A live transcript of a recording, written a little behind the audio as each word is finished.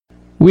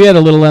We had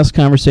a Little Less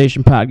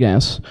Conversation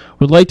podcast.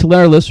 Would like to let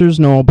our listeners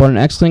know about an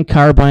excellent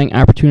car buying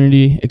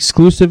opportunity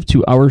exclusive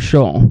to our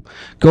show.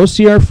 Go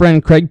see our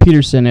friend Craig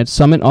Peterson at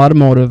Summit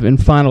Automotive in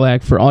Fond du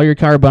Lac for all your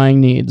car buying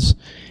needs.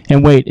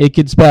 And wait, it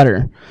gets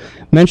better.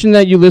 Mention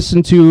that you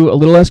listen to A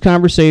Little Less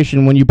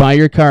Conversation when you buy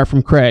your car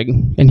from Craig,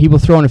 and he will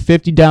throw in a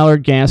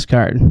 $50 gas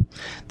card.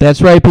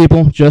 That's right,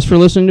 people. Just for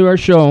listening to our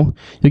show,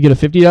 you'll get a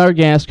 $50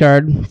 gas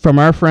card from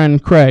our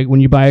friend Craig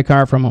when you buy a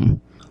car from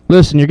him.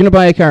 Listen, you're going to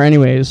buy a car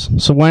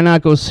anyways, so why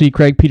not go see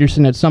Craig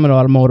Peterson at Summit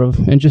Automotive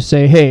and just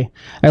say, hey,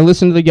 I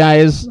listened to the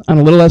guys on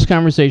A Little Less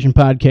Conversation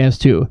podcast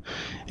too,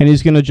 and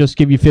he's going to just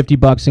give you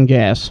 $50 in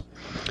gas.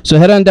 So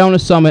head on down to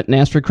Summit and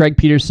ask for Craig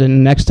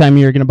Peterson next time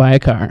you're going to buy a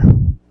car.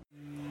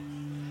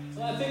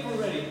 So I think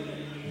we're ready.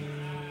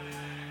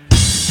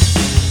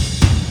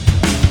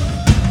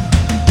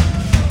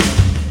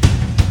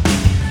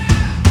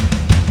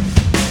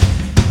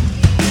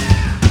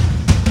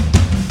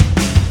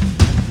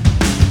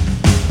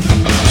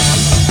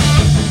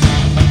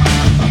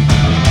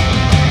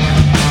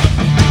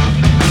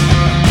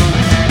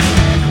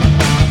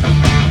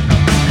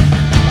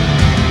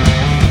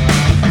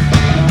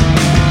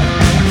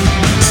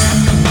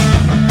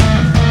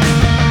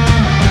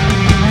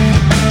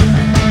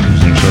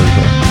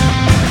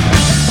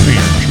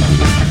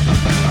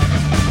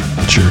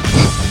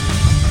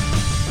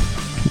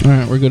 All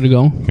right, we're good to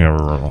go. Yeah,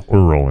 we're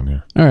rolling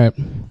here. All right.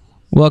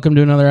 Welcome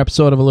to another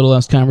episode of A Little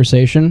Less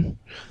Conversation.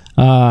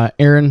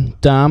 Aaron,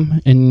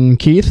 Dom, and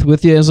Keith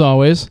with you as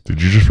always.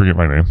 Did you just forget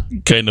my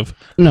name? Kind of.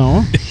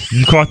 No.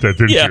 You caught that,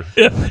 didn't you?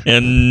 Yeah.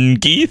 And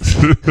Keith?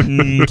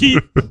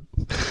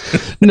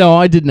 Keith? No,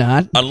 I did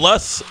not.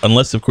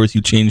 Unless, of course,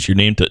 you changed your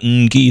name to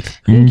Keith.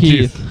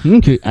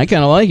 Keith. I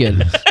kind of like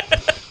it.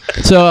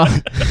 So,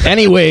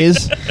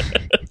 anyways,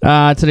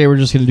 today we're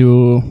just going to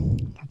do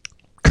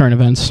current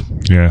events.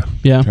 Yeah.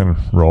 Yeah. Kind of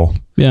roll.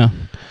 Yeah.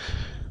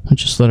 I'll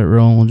just let it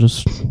roll. We'll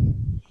just...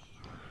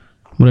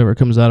 whatever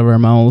comes out of our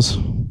mouths.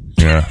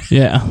 Yeah.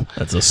 Yeah.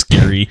 That's a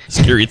scary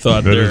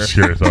thought That there. is a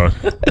scary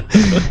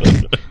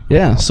thought.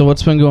 Yeah. So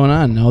what's been going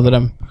on now that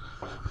I'm...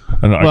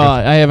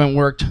 I haven't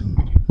worked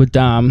with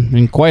Dom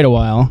in quite a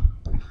while.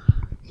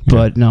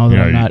 But now that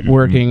I'm not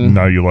working...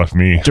 Now you left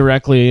me.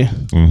 Directly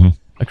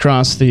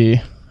across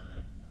the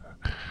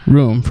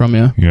room from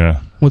you.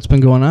 Yeah. What's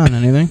been going on?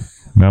 Anything?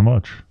 Not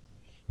much.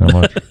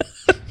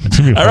 It's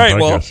gonna be a fun All right,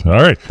 podcast. well,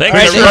 all right. Thanks,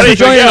 All right, everybody.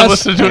 thanks for joining us.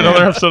 Listen to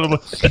another episode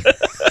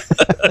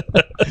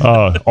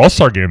of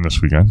All-Star Game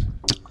this weekend.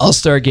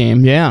 All-Star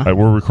Game, yeah.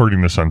 We're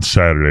recording this on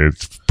Saturday.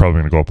 It's probably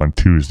going to go up on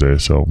Tuesday,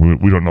 so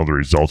we don't know the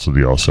results of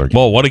the All-Star Game.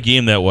 Well, what a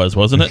game that was,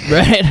 wasn't it?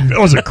 Right. That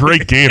was a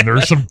great game. There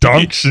were some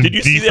dunks and Did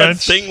you see that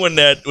defense. thing when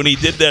he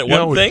did that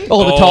one thing?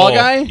 Oh, the tall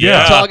guy?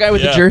 Yeah. The tall guy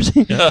with the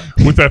jersey? Yeah.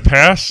 With that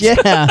pass?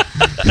 Yeah.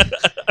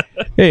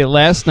 Hey,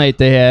 last night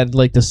they had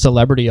like the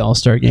celebrity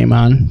All-Star Game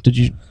on. Did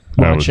you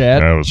watch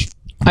that? I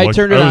was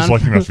turned it I was on.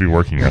 lucky enough to be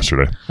working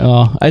yesterday.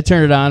 Oh, I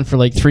turned it on for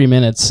like 3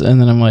 minutes, and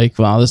then I'm like,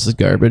 wow, this is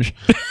garbage.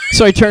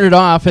 So I turned it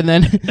off, and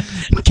then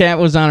Kat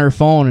was on her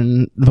phone,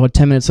 and about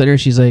 10 minutes later,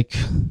 she's like,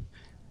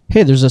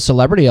 hey, there's a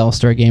celebrity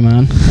All-Star Game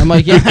on. I'm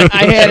like, yeah,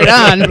 I had it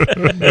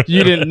on.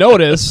 You didn't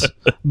notice,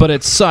 but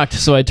it sucked,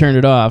 so I turned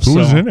it off. Who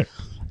was in it?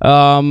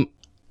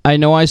 I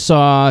know I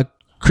saw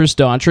Chris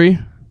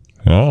Daughtry.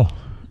 Oh,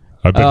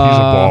 I bet he's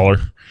a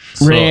baller.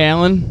 Ray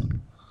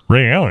Allen.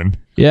 Ray Allen?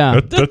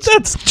 Yeah.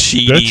 That's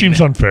cheating. That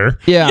seems unfair.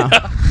 Yeah.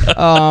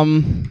 I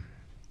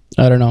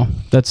don't know.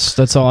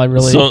 That's all I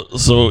really...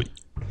 So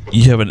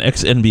you have an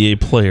ex-NBA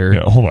player.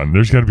 Yeah, hold on.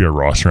 There's got to be a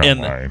roster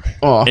online.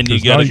 And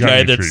you got a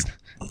guy that's...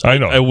 I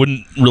know. I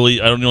wouldn't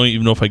really... I don't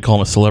even know if I'd call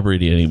him a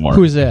celebrity anymore.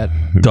 Who's that?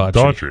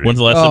 Daughtry. When's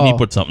the last time he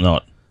put something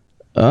out?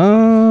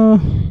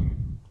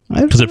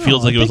 Because it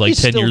feels like it was like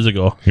 10 years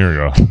ago. Here we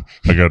go.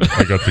 I got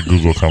the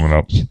Google coming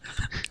up.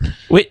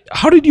 Wait,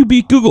 how did you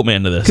beat Google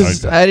Man to this?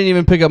 Because I didn't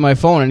even pick up my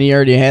phone, and he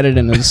already had it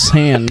in his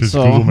hand. Because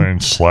So Google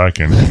Man's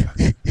slacking.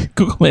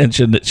 Google Man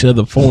should have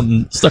the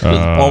phone stuck in the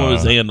palm of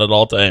his hand at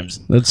all times.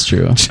 that's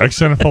true.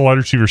 Ex-NFL wide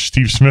receiver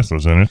Steve Smith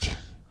was in it.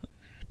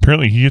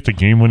 Apparently, he hit the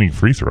game-winning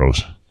free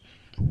throws.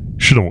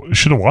 Should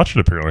have watched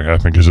it apparently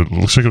happen because it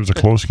looks like it was a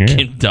close game.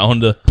 Came down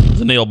to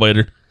the nail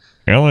biter.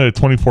 Allen had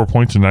 24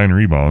 points and 9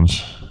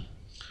 rebounds.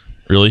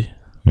 Really?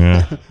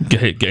 Yeah.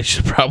 Guy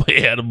should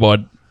probably had about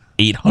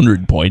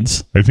 800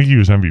 points. I think he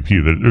was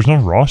MVP. There's no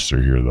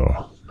roster here,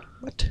 though.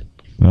 What?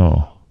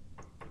 No.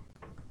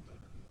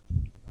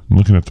 I'm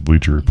looking at the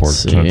Bleacher Report.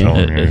 It's not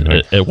telling me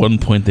anything. At one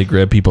point, they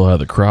grabbed people out of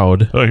the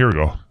crowd. Oh, here we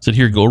go. Said,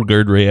 here, go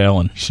guard Ray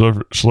Allen.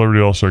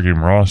 Celebrity All-Star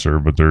Game roster,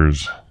 but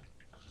there's...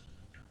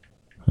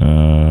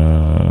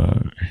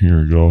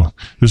 here we go.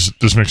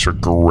 This makes for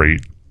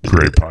great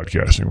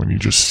podcasting when you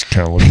just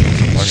kind of look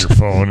on your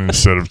phone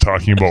instead of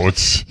talking about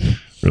what's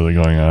really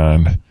going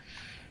on.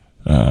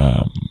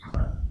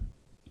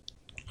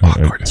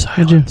 Awkward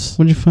silence.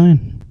 What'd you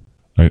find?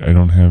 I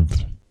don't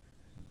have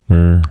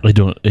where. I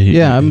don't.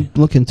 Yeah, I'm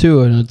looking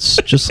too, and it's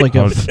just like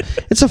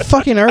it's a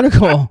fucking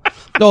article.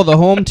 No, the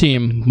home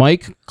team: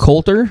 Mike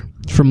Coulter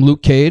from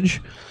Luke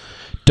Cage,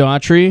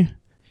 Daughtry,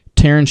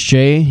 Terrence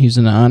J. He's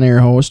an on-air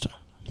host.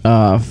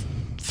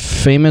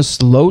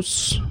 Famous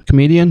Los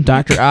comedian,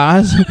 Dr.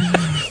 Oz.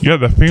 Yeah,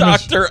 the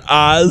famous. Dr.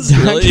 Oz.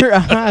 Really? Dr.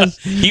 Oz.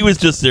 He was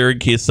just there in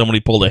case somebody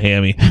pulled a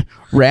hammy.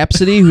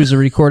 Rhapsody, who's a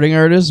recording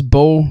artist.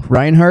 Bo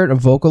Reinhardt, a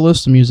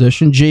vocalist, a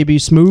musician. JB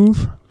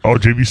Smoove. Oh,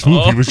 JB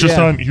Smooth. He was just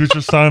on. He was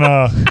just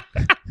on.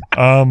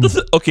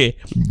 Okay.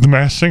 The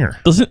Masked Singer.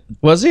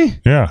 Was he?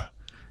 Yeah.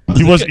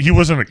 He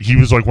wasn't. He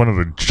was like one of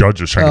the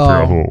judges trying to figure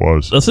out who it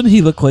was. Doesn't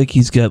he look like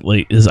he's got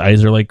like his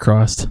eyes are like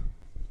crossed?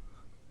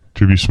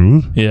 JB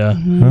Smooth. Yeah. I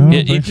don't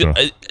think so.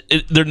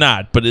 They're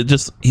not, but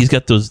he's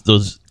got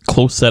those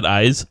close set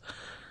eyes,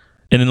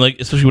 and then like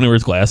especially when he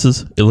wears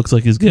glasses, it looks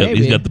like he's got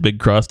the big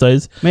crossed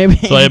eyes. Maybe.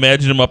 So I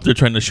imagine him up there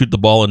trying to shoot the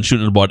ball and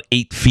shooting about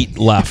 8 feet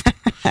left.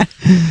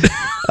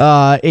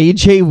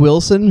 AJ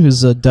Wilson,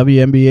 who's a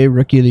WNBA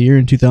Rookie of the Year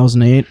in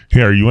 2008.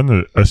 Hey, are you on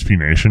the SB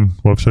Nation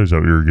website? Is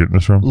that where you're getting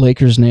this from?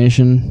 Lakers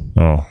Nation.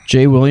 Oh.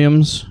 Jay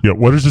Williams, Yeah.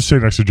 What does it say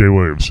next to Jay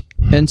Williams?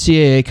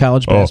 NCAA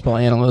college basketball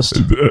analyst.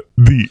 The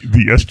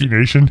SB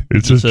Nation.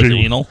 It says says Jay.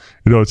 anal?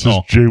 No, it says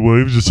Oh. Jay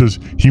Williams. It says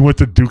he went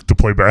to Duke to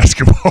play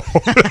basketball.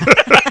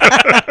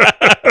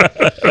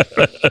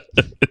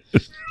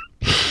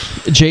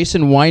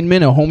 Jason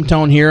Weinman, a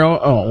hometown hero.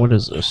 Oh, what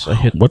is this? I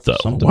hit What the-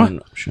 something what? I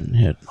shouldn't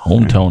hit.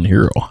 Hometown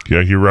hero.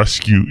 Yeah, he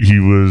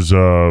was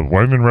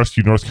Wyman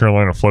rescued North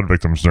Carolina flood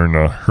victims during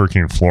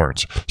Hurricane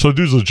Florence. So the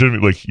dude's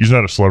legitimate. Like, he's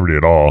not a celebrity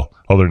at all,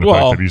 other than the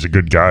Well- fact that he's a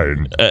good guy.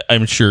 And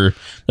I'm sure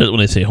that when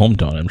they say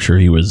hometown, I'm sure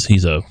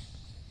he's a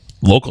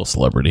local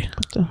celebrity,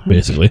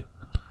 basically.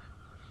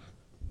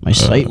 My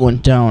site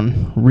went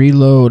down.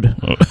 Reload.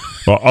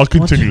 well, I'll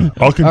continue.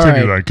 I'll continue All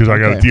right. then because I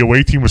got it. Okay. The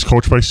away team was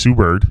coached by Sue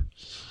Bird.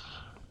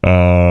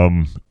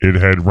 It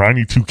had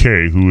Ronnie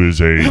 2K, who is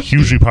a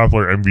hugely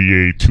popular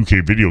NBA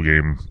 2K video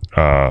game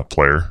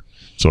player.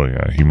 So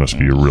yeah, he must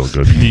be a real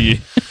good.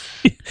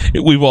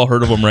 We've all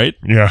heard of him, right?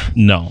 Yeah.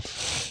 No.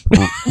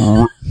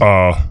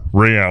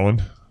 Ray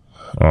Allen.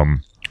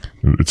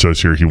 It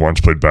says here he once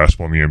played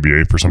basketball in the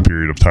NBA for some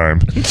period of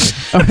time.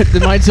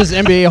 Mine says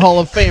NBA Hall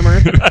of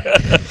Famer.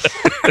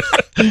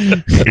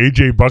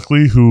 AJ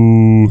Buckley,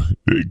 who,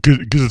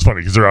 because it's funny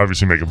because they're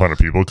obviously making fun of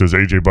people, because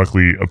AJ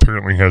Buckley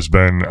apparently has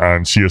been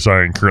on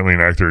CSI and currently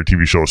an actor at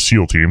TV show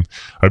SEAL Team.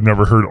 I've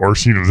never heard or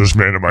seen of this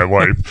man in my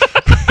life.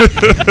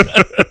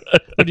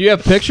 Do you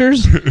have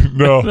pictures?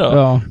 No.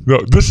 Oh.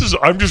 This is,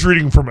 I'm just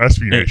reading from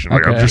SB Nation.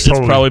 Like, I'm Okay. just It's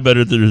totally, probably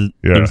better that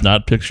there's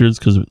not pictures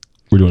because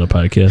we're doing a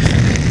podcast.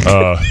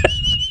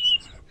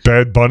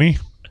 Bad Bunny.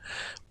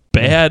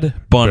 Bad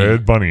Bunny.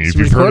 Bad Bunny. He's If a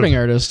you've heard recording of,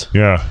 artist.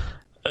 yeah.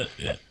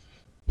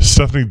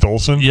 Stephanie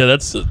Dolson. Yeah,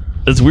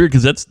 that's weird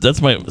because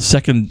that's my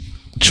second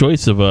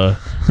choice of a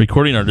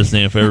recording artist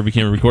name if I ever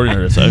became a recording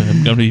artist. I'm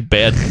going to be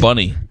Bad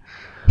Bunny.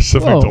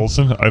 Stephanie Whoa.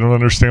 Dolson. I don't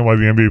understand why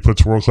the NBA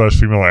puts world-class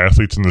female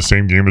athletes in the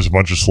same game as a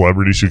bunch of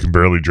celebrities who can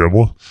barely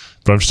dribble,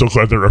 but I'm still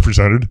glad they're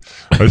represented.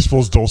 I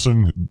suppose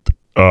Dolson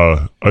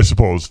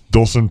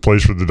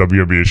plays for the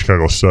WNBA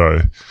Chicago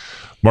Sky.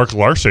 Mark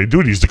Larsay,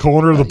 dude, he's the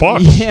co-owner of the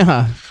Bucks.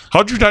 Yeah,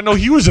 How'd you not know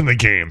he was in the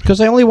game?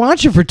 because I only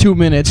watched it for 2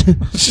 minutes.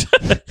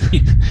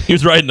 He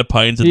was riding the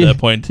pines at that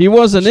point. He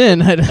wasn't in.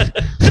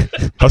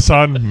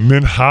 Hassan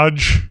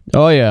Minhaj,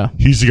 Oh, yeah.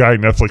 he's the guy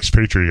in Netflix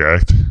Patriot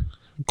Act.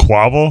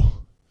 Quavo,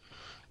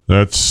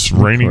 that's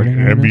reigning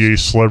Recording artist? NBA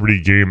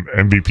celebrity game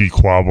MVP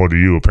Quavo to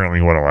you. Apparently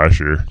he won it last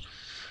year.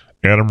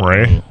 Adam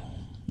Ray,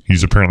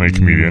 he's apparently a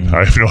comedian.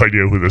 I have no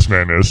idea who this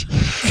man is.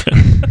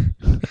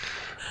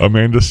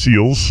 Amanda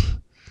Seales.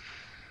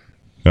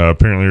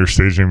 Apparently her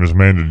stage name is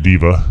Amanda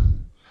Diva.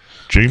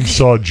 James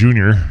Shaw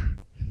Jr.,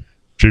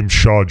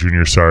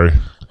 sorry.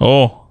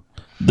 Oh,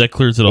 that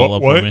clears it all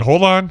up What? for me.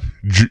 Hold on.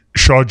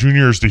 Shaw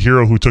Jr. is the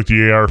hero who took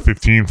the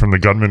AR-15 from the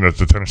gunman at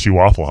the Tennessee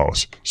Waffle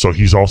House. So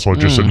he's also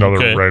just another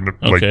okay. random,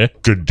 Okay.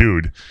 good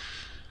dude.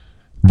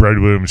 Brad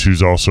Williams,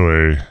 who's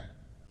also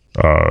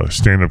a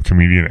stand-up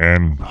comedian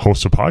and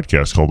hosts a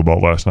podcast called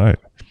About Last Night.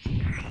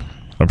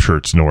 I'm sure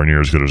it's nowhere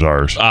near as good as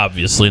ours.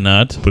 Obviously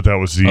not. But that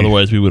was the...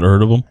 Otherwise, we would have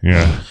heard of him.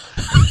 Yeah.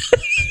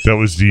 That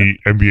was the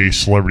NBA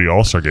Celebrity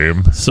All-Star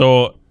Game.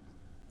 So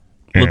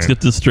let's get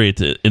this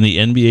straight. In the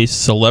NBA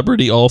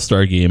Celebrity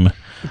All-Star Game,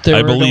 There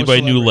I were believe no I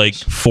knew like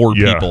celebrities. 4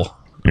 Yeah. people.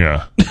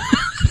 Yeah.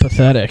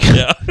 Pathetic.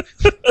 Yeah.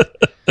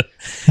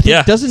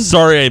 Yeah. doesn't-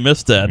 Sorry I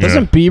missed that. Yeah.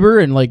 Doesn't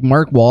Bieber and like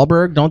Mark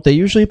Wahlberg, don't they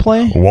usually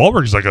play?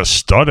 Wahlberg's like a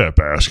stud at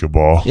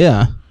basketball.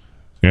 Yeah.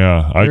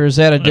 Yeah. Or is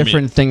that a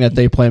different thing that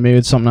they play? Maybe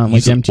it's something on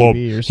like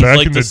MTV or well, something. back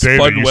Like in the the day,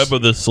 spun they web used-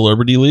 of the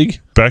Celebrity League.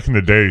 Back in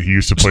the day, he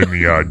used to play in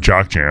the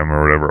Jock Jam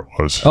or whatever it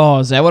was. Oh,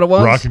 is that what it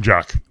was? Rock and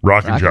Jock.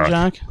 Rock and Rock and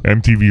Jock. Jock?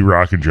 MTV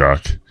Rock and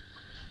Jock.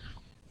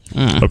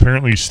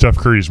 Apparently, Steph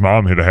Curry's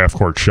mom hit a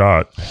half-court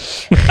shot.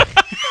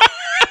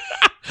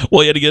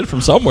 Well, you had to get it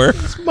from somewhere.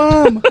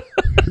 Mom.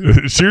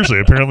 Seriously,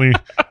 apparently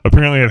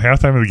at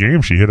halftime of the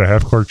game, she hit a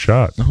half-court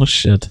shot. Oh,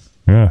 shit.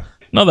 Yeah.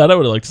 No, that I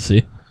would have liked to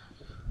see.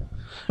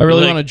 I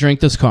really Like- want to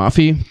drink this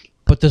coffee,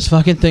 but this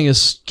fucking thing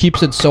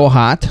keeps it so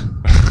hot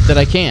that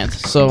I can't.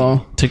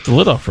 So, Take the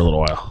lid off for a little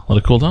while. Let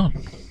it cool down.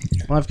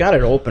 well, I've got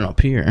it open up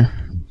here,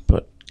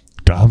 but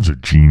Dom's a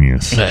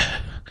genius.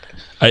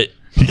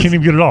 He can't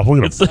even get it off.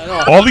 Look at him.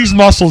 know. All these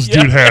muscles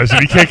dude has, and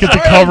he can't get the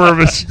cover of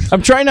his.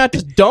 I'm trying not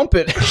to dump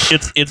it.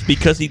 It's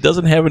because he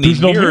doesn't have any There's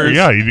no mirror. mirrors.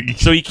 Yeah,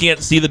 So he can't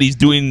see that he's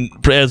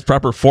has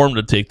proper form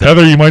to take that.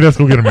 Heather, you might have to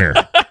go get a mirror.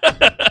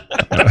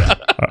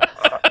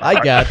 I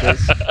got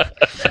this.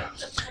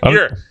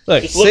 Here,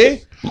 Look,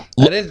 see?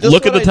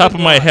 look at the top of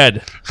my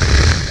head.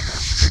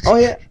 Oh,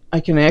 yeah. I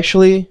can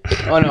actually...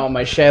 Oh, no,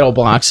 my shadow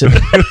blocks it.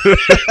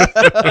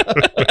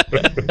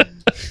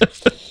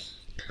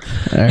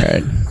 All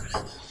right.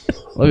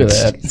 Look at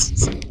that.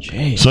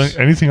 Jeez. So,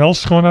 anything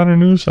else going on in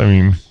news? I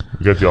mean,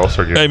 we got the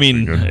All-Star game. I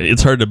mean,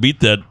 it's hard to beat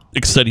that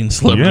exciting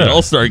celebrity Yeah.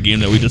 All-Star game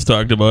that we just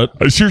talked about.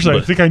 Seriously, I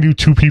but- think I knew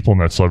 2 people in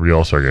that Celebrity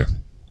All-Star game.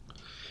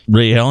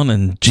 Ray Allen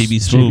and JB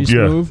Smoove.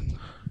 Yeah. Move.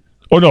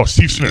 Oh, no,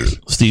 Steve Smith.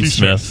 Steve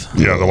Smith.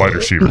 Yeah, the wide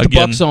receiver. The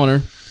Again, Bucks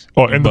owner.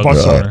 Oh, and the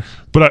Bucks Bucks. owner.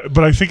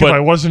 But I think if I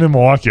wasn't in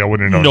Milwaukee, I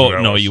wouldn't have known. who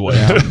that No, was. you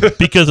wouldn't.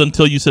 Because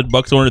until you said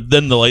Bucks owner,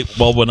 then the light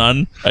bulb went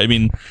on. I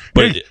mean,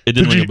 but Hey, it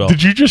didn't ring a bell.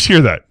 Did you just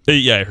hear that?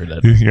 Yeah, I heard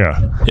that.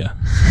 Yeah. Yeah.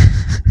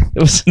 It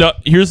was... Now,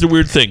 here's the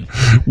weird thing.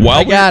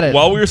 I got it.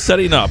 While we were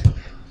setting up,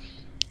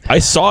 I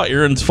saw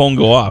Aaron's phone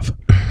go off.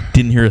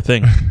 Didn't hear a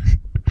thing.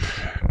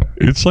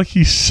 It's like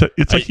he said.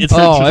 It's like he It's-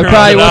 Oh, it turns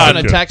probably it wasn't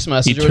on. a text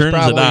message. He It was turns it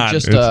probably on.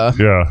 just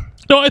yeah.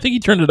 No, I think he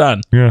turned it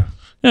on. Yeah.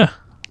 Yeah.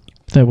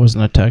 That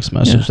wasn't a text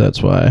message. Yeah.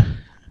 That's why.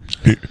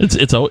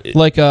 It's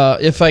Like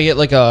if I get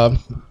like a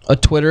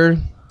Twitter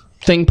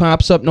thing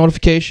pops up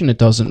notification, it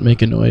doesn't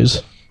make a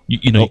noise.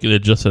 you know, you can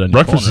adjust it on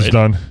your Breakfast phone, is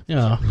right? done.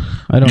 Yeah,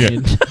 I don't Yeah.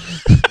 need.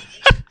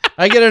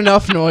 I get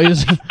enough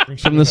noise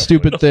from the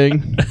stupid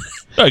thing.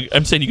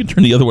 I'm saying you can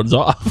turn the other ones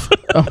off.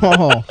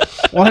 Oh,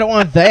 well, I don't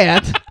want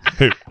that.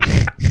 Hey,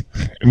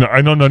 no,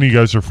 I know none of you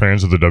guys are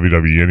fans of the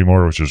WWE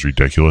anymore, which is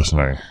ridiculous,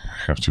 and I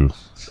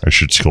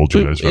should scold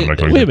you guys, but I'm not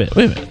going Wait a to.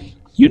 minute.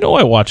 You know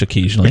I watch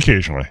occasionally.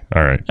 Occasionally,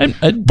 all right.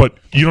 I But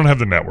you don't have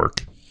the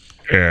network,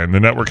 and the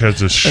network has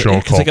this show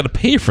because I called. got to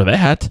pay for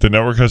that. The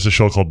network has a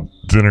show called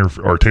Dinner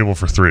or Table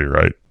for Three,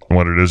 right? And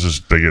what it is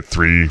they get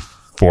 3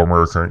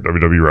 former or current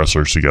WWE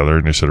wrestlers together,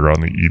 and they sit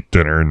around, they eat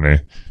dinner, and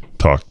they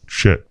talk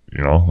shit.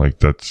 You know, like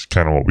that's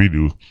kind of what we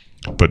do.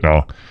 But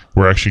now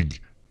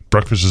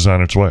breakfast is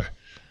on its way.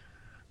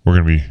 We're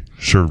gonna be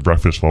served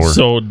breakfast while we're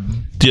So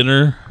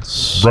dinner.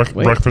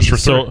 breakfast for 3.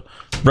 So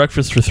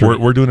breakfast for 3.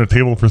 We're doing a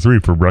table for 3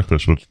 for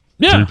breakfast with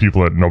Yeah. 3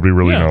 people that nobody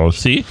really Yeah. knows.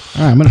 See,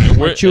 All right, I'm gonna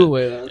We're- put you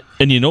away. Then.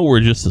 and you know we're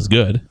just as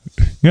good,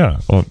 Yeah,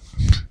 well,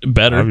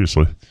 better.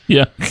 obviously.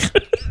 Yeah.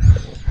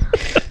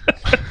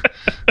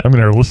 I mean,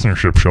 our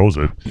listenership shows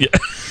it. Yeah.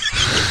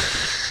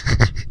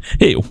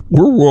 Hey,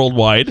 we're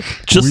worldwide,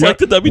 just like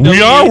the WWE.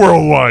 We are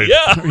worldwide.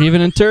 Yeah. Or even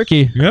in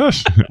Turkey.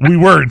 Yes, we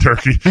were in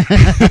Turkey.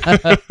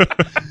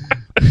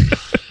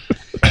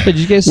 Did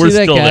you guys see We're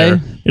that still guy?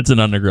 there. It's an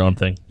underground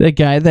thing. That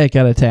guy that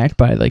got attacked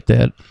by like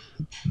that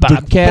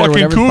bobcat or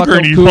fucking whatever. cougar,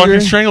 and he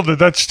fucking strangled it.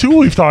 That's 2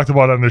 we've talked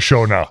about on this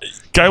show now.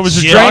 Guy was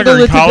a Strangled jogger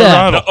it in to death.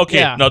 Colorado. No, okay,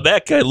 Yeah. now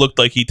that guy looked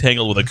like he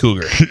tangled with a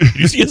cougar. Did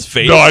you see his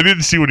face? No, I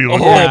didn't see what he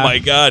looked Oh like. my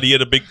god, he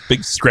had a big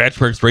scratch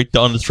marks right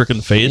down his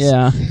freaking face.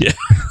 Yeah. Yeah.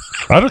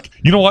 I don't.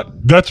 You know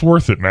what? That's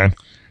worth it, man.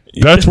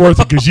 That's worth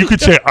it because you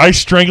could say I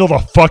strangled a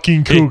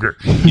fucking cougar.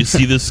 You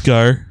see this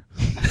scar?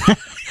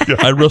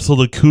 I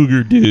wrestled a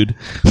cougar, dude.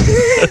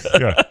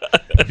 Yeah.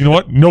 You know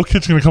what? No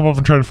kid's gonna come up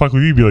and try to fuck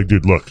with you. You'd be like,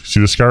 dude, look, see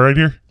the scar right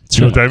here?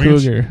 You know what that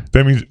means? Cougar.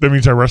 That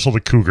means I wrestled a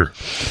cougar.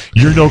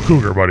 You're no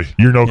cougar, buddy.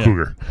 You're no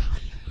cougar.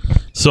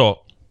 So,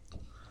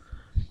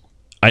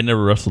 I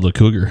never wrestled a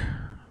cougar.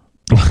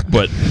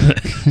 But,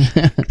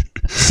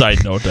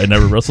 side note, I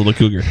never wrestled a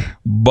cougar.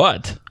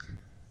 But,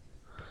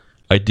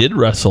 I did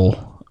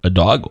wrestle a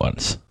dog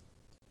once.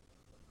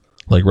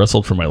 Like,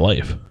 wrestled for my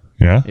life.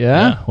 Yeah.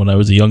 Yeah. When I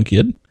was a young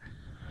kid.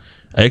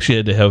 I actually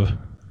had to have a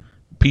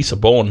piece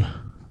of bone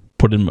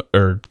put in,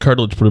 or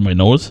cartilage put in my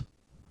nose.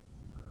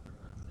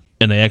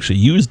 And I actually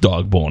used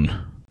dog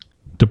bone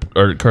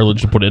or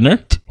cartilage to put in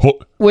there.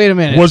 Wait a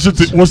minute. Was it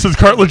the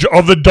cartilage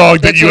of the dog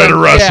that That's you had to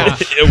what- wrestle?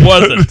 yeah. It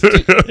wasn't.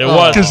 It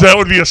wasn't. Because that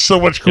would be a so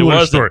much cooler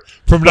wasn't. story.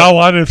 From now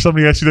on, if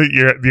somebody asks you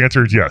that, the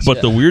answer is yes.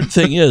 But the weird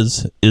thing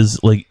is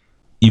like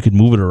you can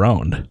move it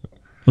around,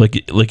 like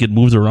it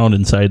moves around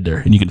inside there,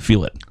 and you can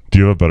feel it. Do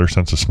you have a better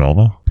sense of smell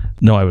now?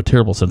 No, I have a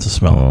terrible sense of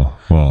smell.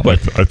 Oh, well, But-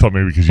 I thought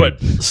maybe because you But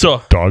had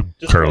so dog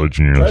cartilage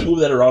in your try nose. to move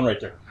that around right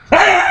there.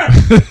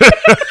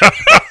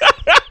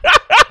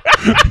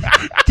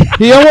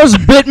 He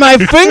almost bit my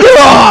finger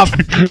off.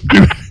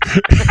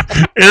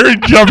 Aaron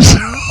jumps.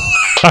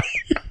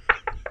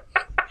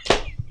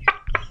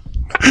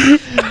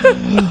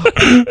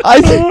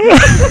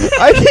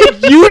 I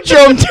think you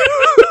jumped.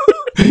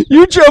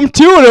 You jumped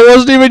too, and it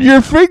wasn't even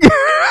your finger.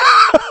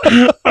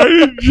 I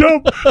didn't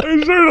jump.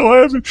 I started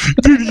laughing.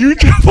 Dude, you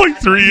jumped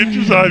like 3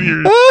 inches out of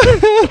your.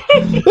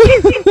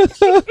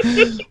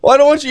 Why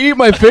don't you eat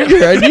my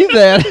finger? I need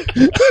that.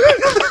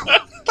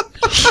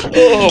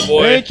 Oh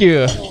boy! Thank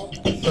you.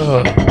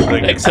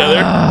 Thanks,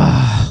 Heather.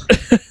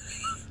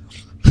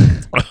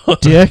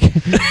 Dick.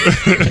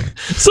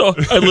 So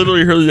I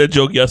literally heard that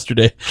joke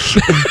yesterday.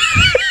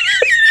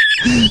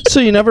 So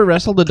you never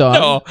wrestled a dog?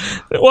 No.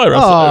 Well,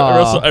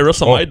 I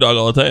wrestle my dog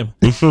all the time.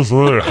 This is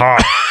really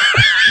hot.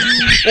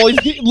 Well,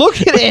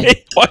 look at it.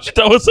 Hey, watch it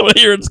down with someone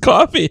here. It's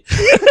coffee.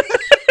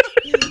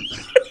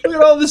 Look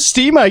at all the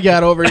steam I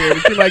got over here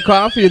between my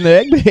coffee and the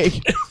egg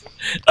bake.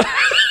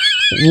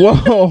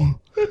 Whoa.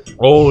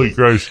 Holy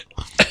Christ.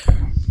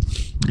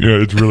 Yeah,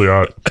 it's really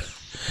hot.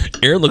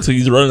 Aaron looks like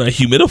he's running a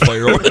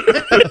humidifier over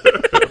there.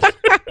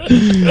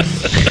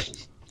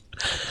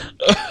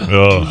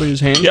 Ugh. His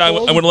hands Yeah, I'm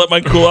cold? going to let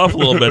mine cool off a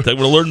little bit. I'm going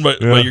to learn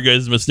by your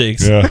guys'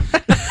 mistakes. Yeah.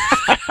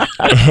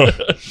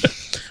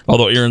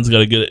 Although Aaron's got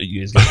to get it. You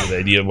guys got a good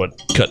idea about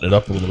cutting it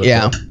up a little bit.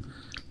 Yeah.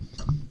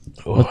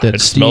 Oh, With that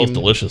it smells steam.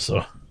 delicious,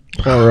 though.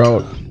 Pour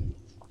out.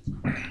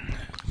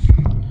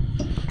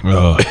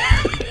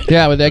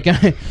 Yeah, but that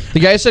guy, the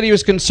guy said he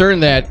was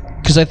concerned that,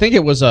 because I think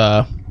it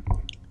wasn't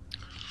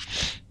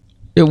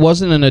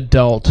an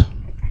adult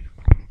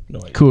No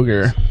idea.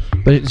 cougar,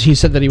 but he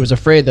said that he was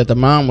afraid that the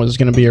mom was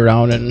going to be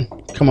around and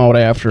come out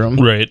after him.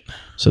 Right.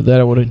 So that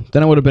it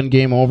would have been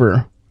game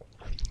over.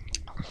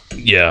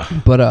 Yeah.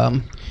 But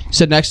he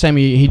said next time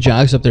he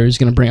jogs up there, he's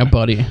going to bring a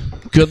buddy.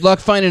 Good luck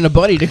finding a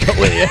buddy to go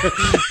with you.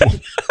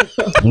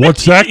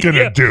 What's that going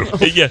to do?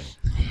 Yeah.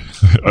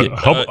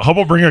 How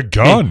about bring a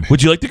gun?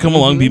 Would you like to come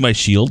along and be my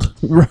shield?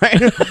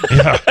 Right?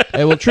 Yeah.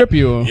 It will trip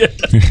you. Yeah.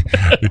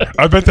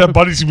 I bet that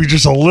buddy's going to be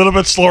just a little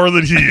bit slower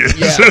than he is.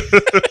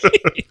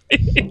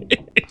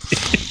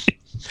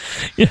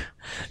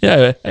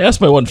 Yeah, I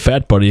asked my one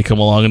fat buddy to come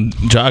along and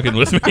jogging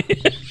with me.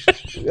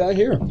 Yeah,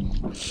 here.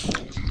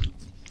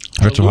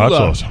 Got some hot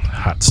Cholula. sauce.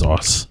 Hot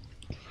sauce.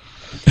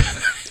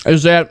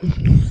 Is that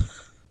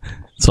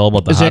It's all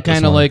about the is that hotness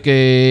kind of one. like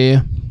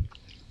a?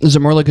 Is it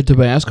more like a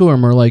Tabasco or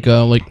more like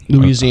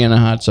Louisiana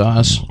hot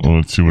sauce? Well,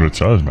 let's see what it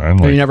says, man. Have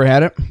you Like, never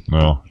had it?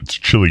 no, it's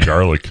chili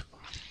garlic.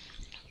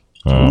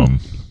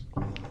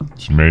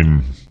 It's made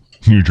in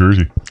New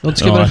Jersey.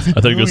 Let's Oh, give I it.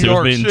 thought you were going to say it was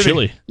York made in City.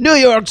 Chile. New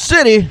York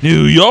City.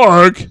 New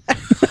York.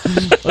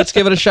 Let's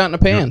give it a shot in the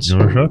pants. You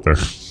never shot there.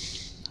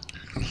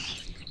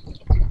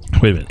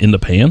 Wait a minute. In the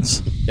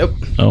pants? Yep.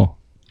 Oh.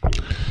 All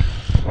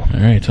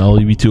right. I'll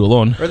leave you two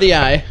alone. Or the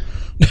eye.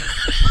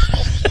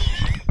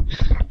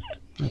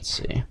 Let's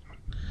see.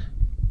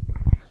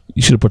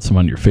 You should have put some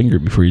on your finger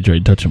before you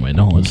tried touching my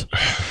nose.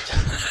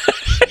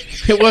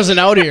 It wasn't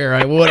out here.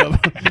 I would have.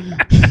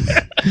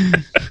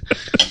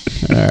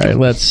 All right.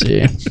 Let's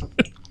see.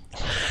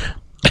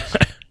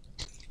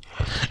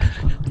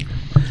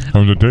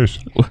 How does it taste?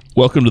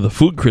 Welcome to the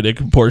food critic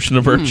portion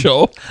of our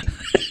show.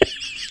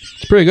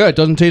 It's pretty good. It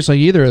doesn't taste like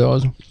either of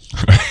those.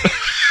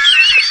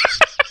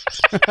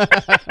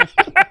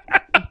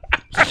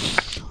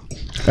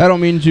 I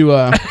don't mean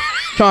to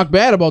talk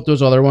bad about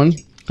those other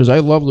ones because I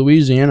love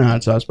Louisiana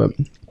hot sauce, but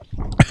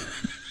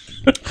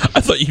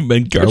I thought you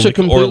meant garlic it's a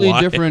completely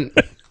or lime.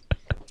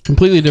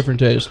 completely different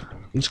taste.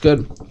 It's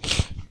good.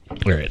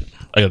 All right.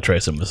 I got to try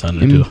some of this on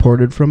there, too.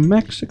 Imported from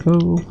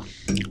Mexico.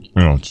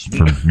 No, it's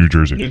from New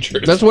Jersey.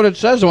 That's what it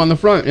says on the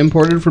front.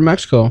 Imported from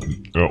Mexico.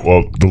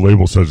 Well, the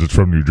label says it's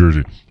from New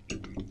Jersey.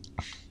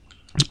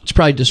 It's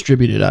probably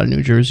distributed out of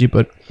New Jersey,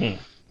 but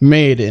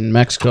made in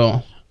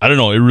Mexico. I don't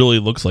know. It really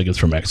looks like it's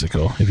from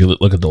Mexico. If you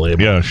look at the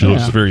label. Yeah, It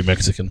looks Yeah. very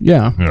Mexican.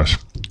 Yeah, Yes.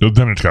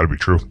 Then it's got to be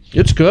true.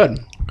 it's good.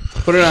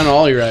 Put it on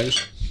all your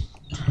eggs.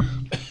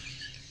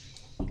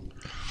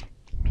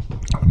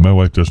 My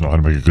wife doesn't know how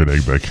to make a good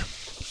egg bake.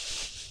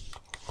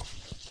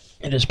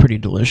 It is pretty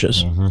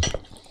delicious.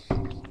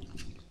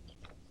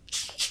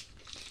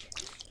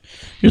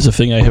 Here's the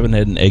thing. I haven't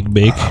had an egg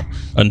bake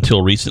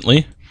until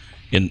recently,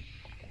 in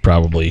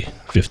probably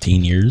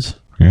 15 years.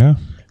 Yeah.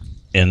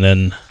 And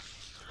then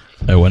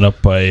I went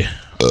up by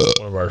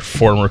one of our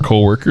former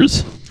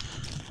coworkers,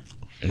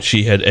 and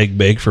she had egg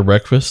bake for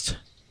breakfast.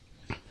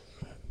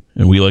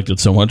 And we liked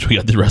it so much, we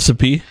got the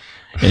recipe,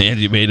 and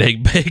Andy made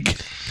egg bake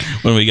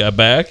when we got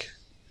back.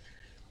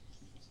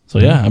 So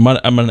yeah, I'm on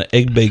an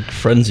egg bake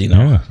frenzy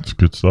now. Yeah, it's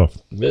good stuff.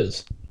 It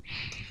is.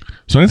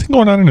 So anything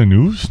going on in the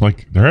news?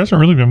 Like, there hasn't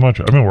really been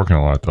much. I've been working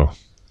a lot, though.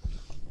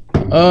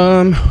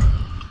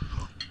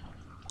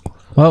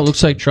 Well, it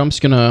looks like Trump's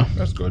gonna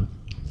That's good.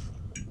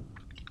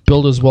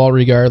 build his wall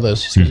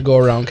regardless. He's gonna go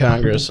around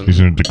Congress and He's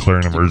going to declare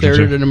an declared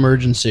it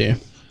emergency. an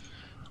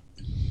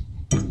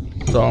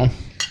emergency. So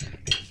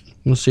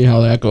we'll see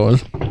how that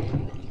goes.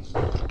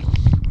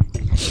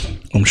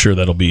 I'm sure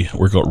that'll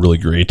work out really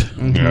great.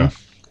 Yeah.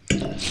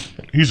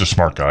 He's a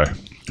smart guy.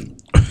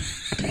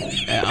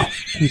 Yeah,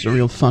 he's a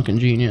real fucking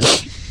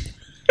genius.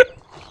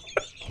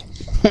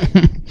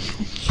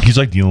 He's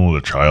like dealing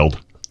with a child.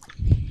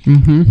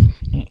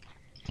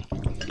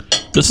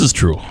 This is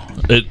true.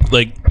 It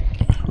like,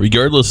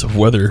 regardless of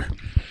whether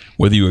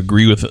you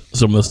agree with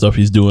some of the stuff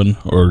he's doing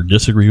or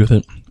disagree with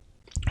it,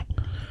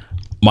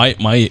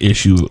 my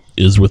issue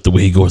is with the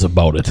way he goes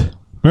about it.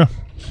 Yeah.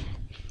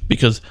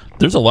 Because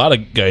there's a lot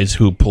of guys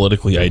who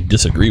politically I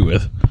disagree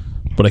with,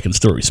 but I can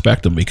still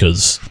respect them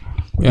because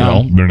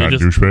Yeah. you know, They're not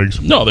just,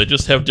 douchebags. No, they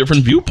just have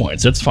different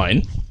viewpoints. That's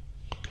fine.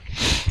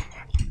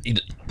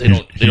 They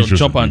don't just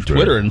jump a on douchebag.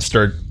 Twitter and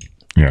start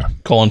Yeah.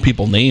 calling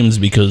people names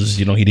because,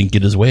 he didn't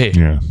get his way.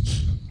 Yeah.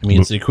 I mean,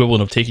 it's the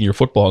equivalent of taking your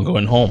football and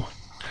going home.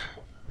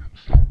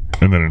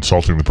 And then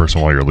insulting the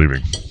person while you're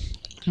leaving.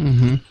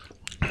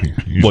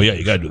 Mm-hmm. Well, yeah,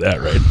 you got to do that,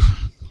 right?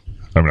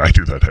 I mean, I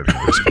do that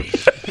anyways.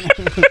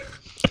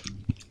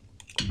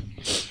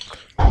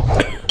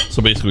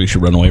 So basically, we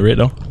should run away right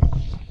now?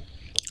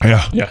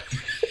 Yeah. Yeah.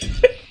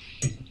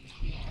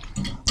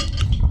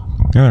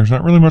 Yeah, there's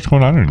not really much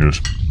going on in the news.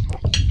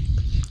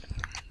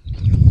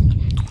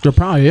 There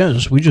probably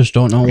is. We just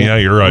don't know. Yeah,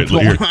 you're right.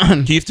 what's going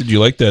on. Keith, did you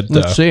like that?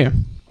 Let's see.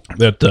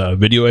 That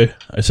video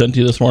I sent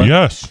you this morning?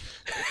 Yes.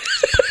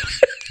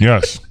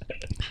 Yes.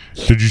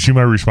 Did you see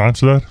my response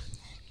to that?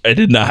 I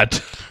did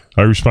not.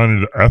 I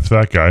responded to F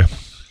that guy.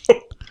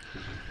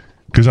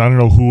 Because I don't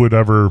know who would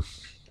ever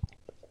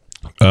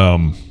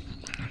want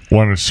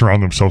to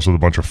surround themselves with a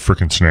bunch of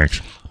freaking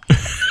snakes.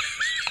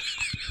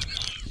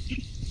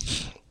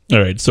 All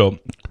right, so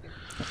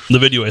the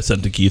video I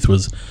sent to Keith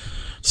was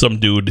some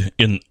dude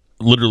in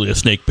literally a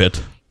snake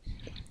pit,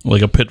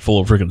 like a pit full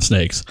of freaking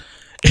snakes.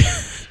 I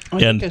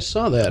And think I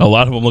saw that. a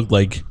lot of them looked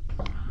like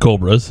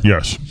cobras.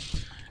 Yes.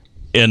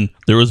 And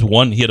there was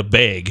one, he had a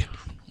bag,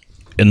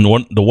 and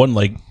the one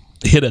like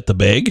hit at the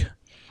bag,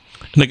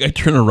 and the guy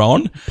turned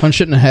around Punch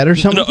it in the head or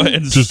something?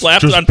 and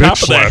slapped it on bitch top of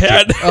the slapped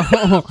head,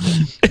 Oh,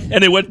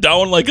 and it went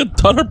down like a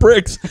ton of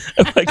bricks.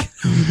 I'm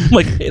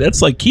like, hey,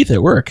 that's like Keith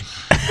at work.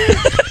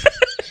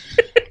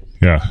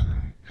 Yeah.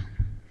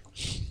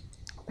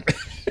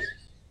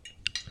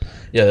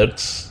 Yeah,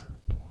 that's.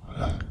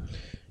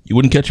 You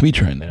wouldn't catch me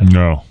trying that.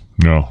 No.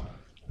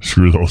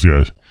 Screw those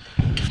guys.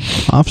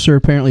 officer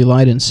apparently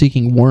lied in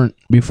seeking warrant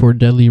before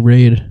deadly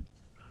raid.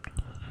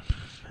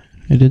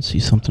 I did see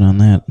something on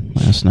that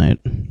last night.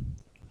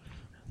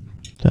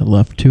 That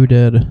left 2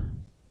 dead.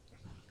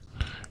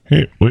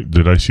 Hey, wait,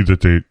 did I see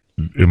that they...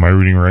 Am I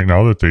reading right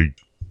now that they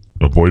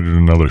avoided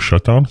another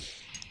shutdown?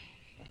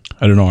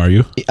 I don't know. Are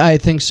you? I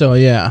think so,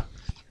 yeah.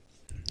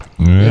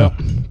 Yeah.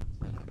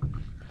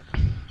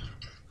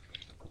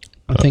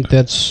 I think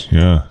that's...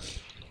 Yeah.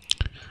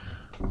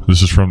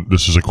 This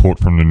is a quote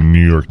from the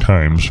New York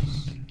Times.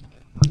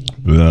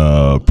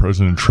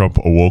 President Trump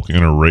awoke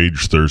in a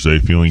rage Thursday,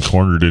 feeling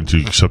cornered into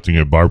accepting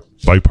a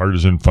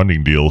bipartisan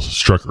funding deal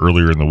struck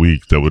earlier in the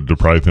week that would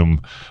deprive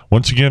him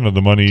once again of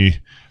the money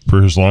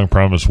for his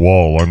long-promised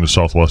wall along the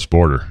southwest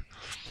border.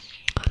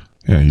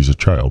 Yeah, he's a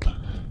child.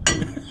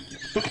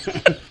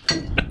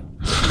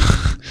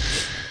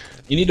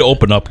 You need to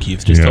open up,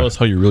 Keith. Just Yeah. tell us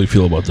how you really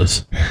feel about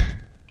this.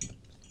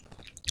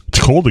 It's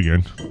cold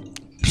again.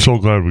 So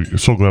glad we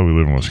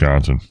live in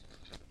Wisconsin.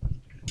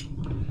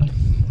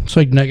 It's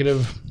like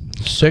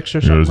 -6 or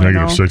It something was right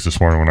 -6 this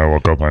morning when I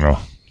woke up. I know.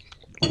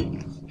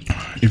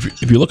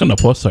 If you look on the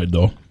plus side,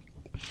 though,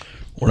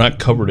 we're not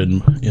covered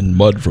in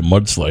mud from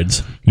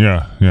mudslides.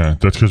 Yeah.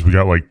 That's because we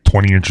got like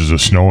 20 inches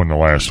of snow in the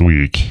last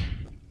week.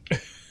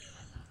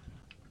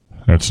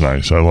 That's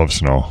nice. I love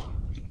snow.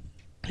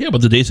 Yeah,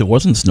 but the days it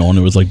wasn't snowing,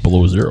 it was like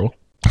below 0.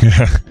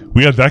 Yeah,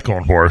 we had that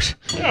going for us.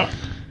 Yeah.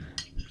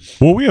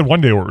 Well, we had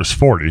one day where it was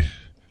 40.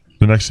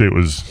 The next day it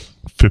was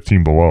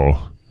 15 below.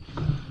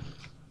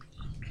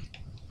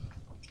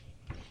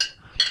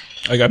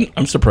 Like,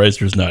 I'm surprised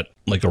there's not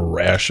like a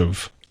rash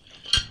of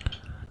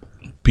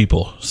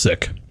people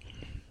sick.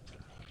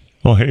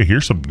 Well, hey,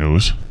 here's some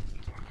news.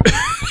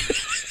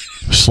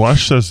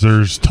 Slash says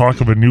there's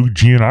talk of a new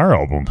GNR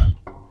album.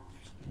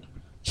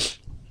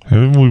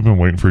 Haven't we been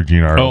waiting for a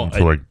GNR album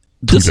for like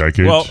 2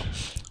 decades? Well,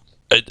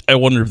 I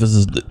wonder if this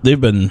is...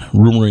 They've been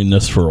rumoring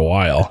this for a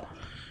while.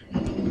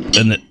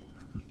 And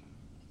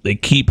they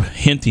keep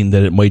hinting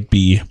that it might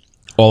be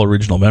all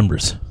original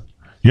members.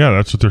 Yeah,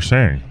 that's what they're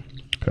saying.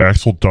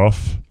 Axel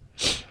Duff,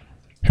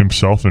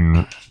 himself,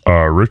 and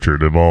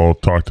Richard have all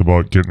talked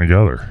about getting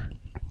together.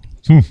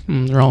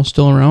 They're all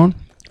still around?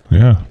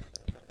 Yeah.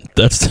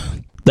 That's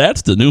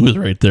the news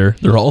right there.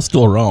 They're all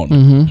still around.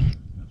 Mm-hmm.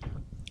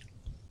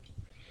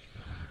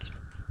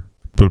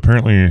 But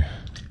apparently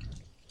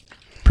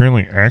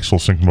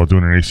Axel's thinking about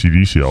doing an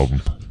AC/DC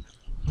album.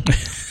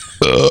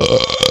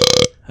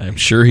 I'm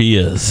sure he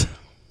is.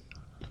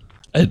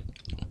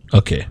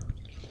 Okay.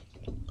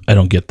 I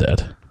don't get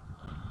that.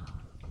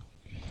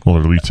 Well,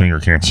 their lead singer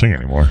can't sing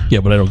anymore. Yeah,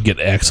 but I don't get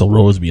Axl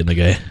Rose being the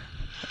guy.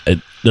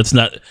 That's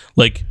not,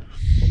 like,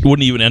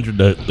 wouldn't even enter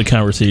the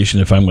conversation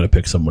if I'm going to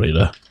pick somebody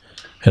to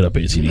head up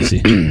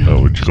AC/DC.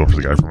 Oh, would you go for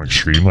the guy from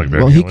Extreme like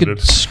Van Well, he Halen could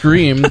did?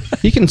 scream.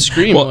 He can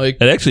scream Well, like...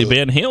 and actually,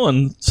 Van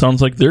Halen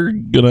sounds like they're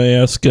going to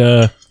ask,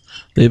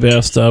 they've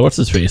asked, what's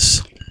his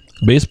face?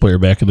 Bass player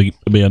back in the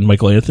band,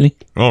 Michael Anthony.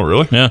 Oh,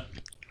 really? Yeah.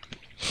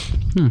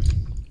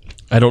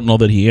 I don't know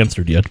that he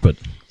answered yet, but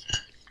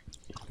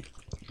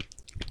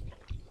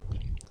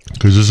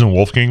Because isn't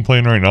Wolfgang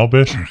playing right now,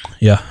 bitch?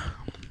 yeah.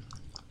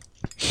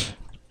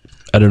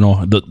 I don't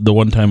know. The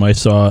one time I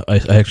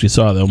actually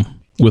saw them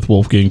with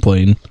Wolfgang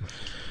playing,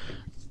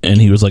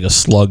 and he was like a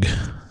slug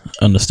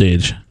on the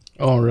stage.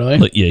 Oh, really?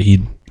 Like, yeah,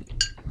 he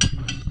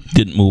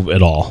didn't move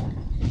at all.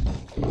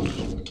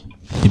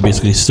 He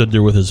basically stood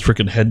there with his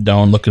freaking head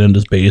down, looking at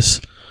his bass,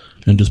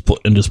 and just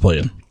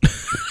playing.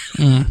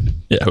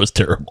 Yeah, it was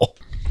terrible.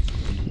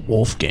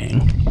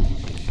 Wolfgang.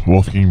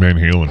 Wolfgang Van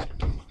Halen.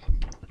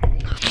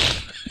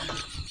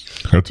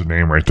 That's a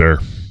name right there.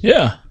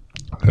 Yeah.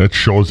 That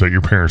shows that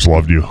your parents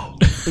loved you.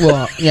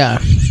 Well, yeah.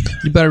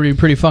 You better be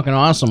pretty fucking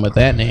awesome with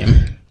that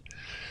name.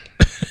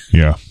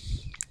 Yeah.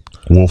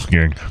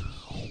 Wolfgang.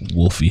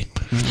 Wolfie.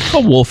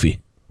 Oh,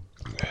 Wolfie.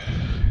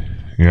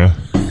 Yeah.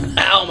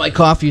 Ow, my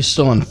coffee's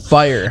still on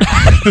fire.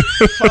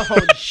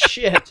 Oh,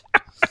 shit.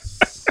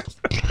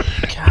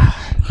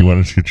 You want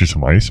us to get you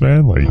some ice,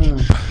 man? Like,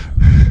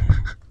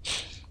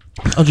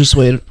 I'll just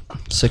wait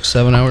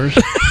 6-7 hours.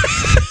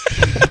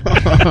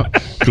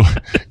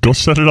 go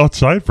set it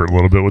outside for a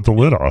little bit with the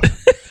lid off.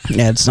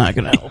 Yeah, it's not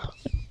going to help.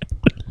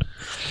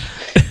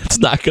 It's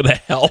not going to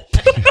help.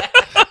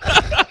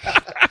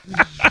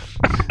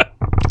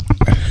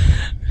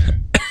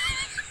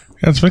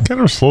 Yeah, it's been kind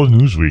of a slow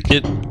news week.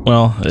 And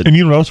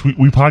you know what else? We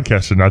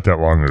podcasted not that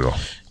long ago.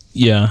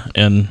 yeah,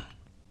 and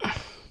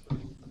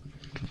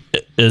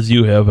as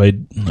you have, I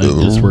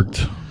just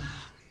worked.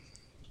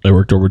 I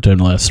worked overtime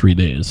the last 3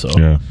 days, so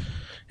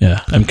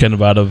yeah, I'm kind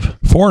of out of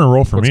 4 in a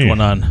row for what's me.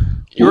 going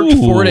on. You worked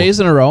 4 days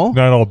in a row?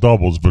 Not all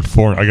doubles, but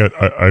 4.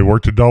 I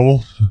worked a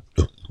double,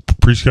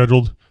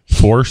 pre-scheduled,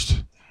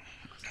 forced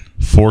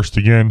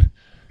again,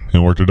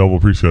 and worked a double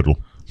pre-scheduled.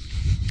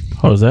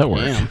 How does that work?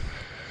 Damn.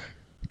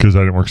 Because I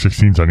didn't work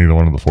 16s on either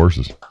one of the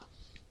forces.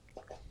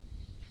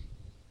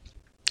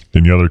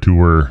 And the other 2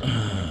 were,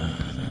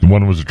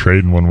 one was a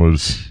trade and one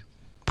was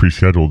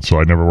pre-scheduled, so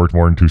I never worked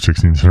more than 2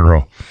 16s in a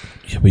row.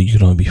 Yeah, but you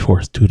could only be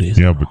forced 2 days.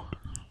 Yeah, but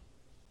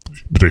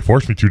they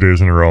forced me 2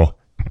 days in a row,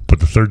 but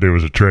the third day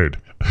was a trade.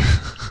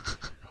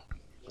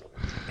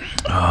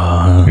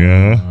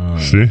 Yeah,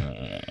 see?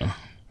 I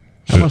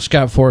almost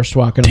got forced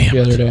walking up the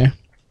other day.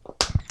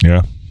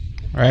 Yeah.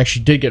 Or I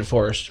actually did get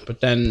forced, but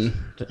then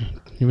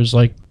he was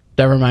like,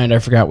 never mind, I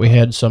forgot we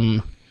had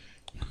some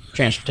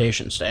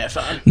transportation staff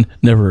on.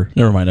 Never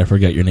mind. I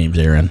forgot your name's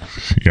Aaron.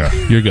 Yeah.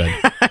 You're good.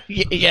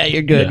 Yeah,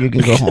 you're good. Yeah. You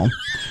can go home.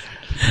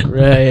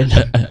 Right.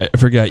 I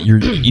forgot you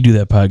do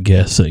that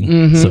podcast thing.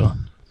 Mm-hmm. So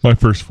My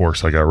first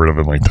force, I got rid of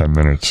in like 10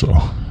 minutes, so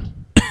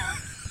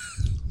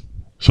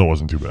it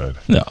wasn't too bad.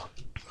 no.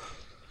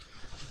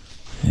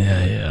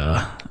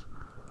 Yeah.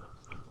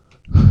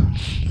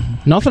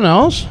 Nothing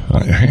else?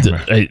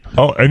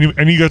 Oh,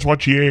 any you guys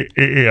watch the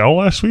AAL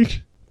last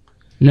week?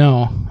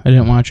 No, I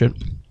didn't watch it.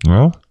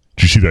 No?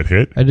 Did you see that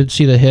hit? I did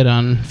see the hit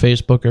on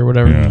Facebook or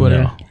whatever,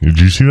 Twitter. Yeah. Did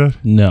you see that?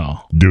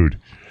 No. Dude.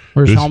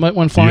 Where his helmet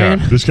went flying?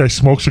 Yeah, this guy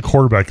smokes a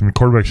quarterback, and the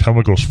quarterback's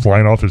helmet goes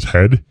flying off his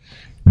head.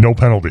 No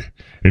penalty.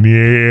 In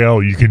the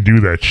AAL, you can do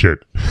that shit.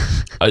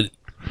 That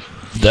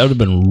would have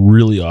been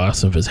really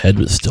awesome if his head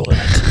was still in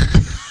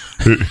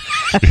it.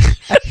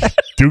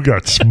 Dude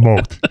got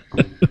smoked.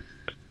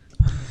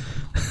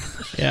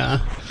 Yeah.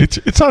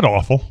 It's not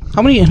awful.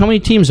 How many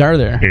teams are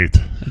there? 8.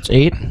 It's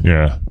 8?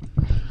 Yeah.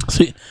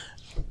 See,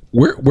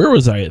 where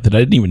was I that I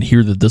didn't even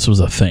hear that this was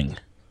a thing?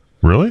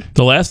 Really?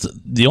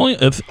 The only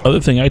other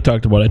thing I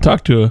talked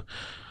to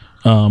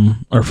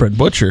our friend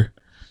Butcher,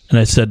 and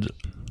I said,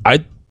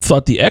 I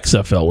thought the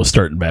XFL was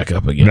starting back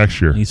up again Next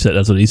year. He said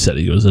that's what he said.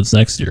 He goes, it's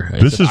next year. I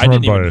This said, is I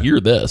run didn't even by- hear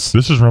this.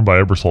 This is run by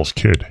Ebersol's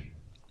kid.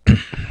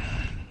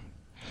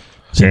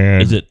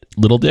 Is it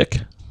Little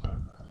Dick?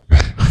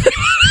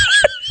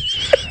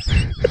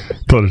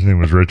 Thought his name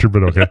was Richard,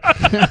 but okay.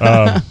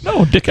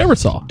 No, Dick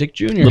Ebersol. Dick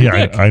Jr.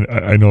 Yeah, Dick.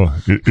 I know.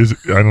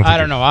 I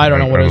don't know. I don't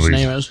know what his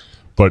name is.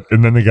 But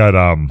and then they got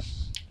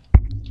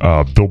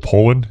Bill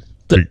Poland.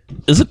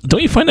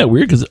 Don't you find that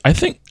weird? Because I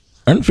think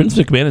aren't Vince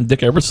McMahon and Dick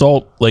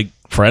Ebersol like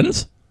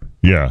friends?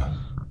 Yeah.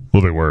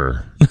 Well, they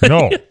were.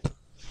 No.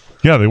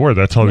 Yeah, they were.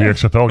 That's how the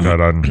XFL got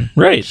on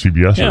Right.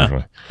 CBS Yeah.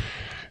 originally.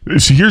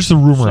 See, here's the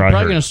rumor They're I probably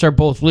heard. going to start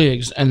both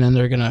leagues, and then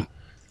they're going to...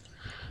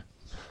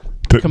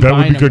 That would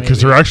combine be good them,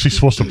 because maybe. they're actually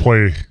supposed to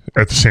play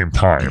at the same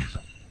time.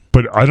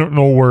 But I don't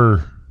know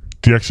where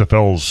the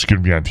XFL is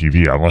going to be on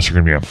TV unless they're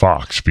going to be on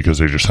Fox because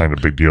they just signed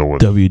a big deal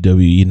with.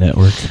 WWE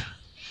Network.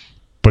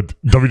 But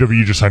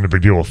WWE just signed a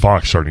big deal with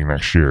Fox starting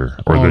next year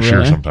or Oh, this year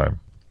really? sometime.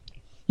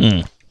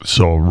 Mm.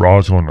 So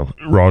Raw's going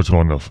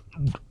to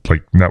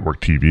like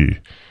network TV,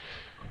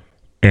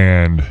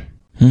 and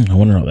I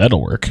wonder how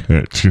that'll work.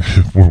 it's,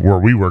 where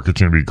we work, it's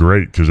going to be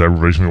great because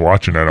everybody's going to be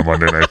watching that on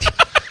Monday nights.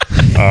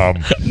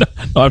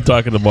 I'm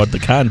talking about the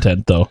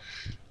content, though.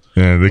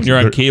 Yeah, When you're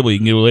on cable, you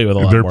can get away with a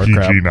lot they're more PG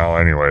crap. now,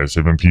 anyways.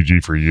 They've been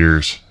PG for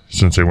years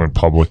since they went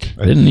public.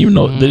 I didn't even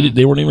know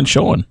they weren't even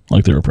showing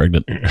like they were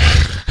pregnant.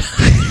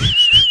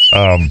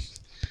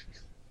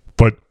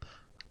 But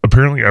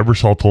apparently,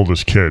 Ebersol told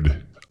this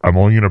kid, "I'm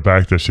only going to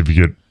back this if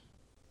you get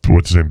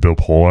what's his name, Bill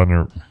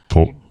Polian,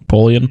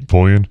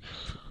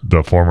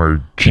 the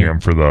former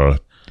GM for the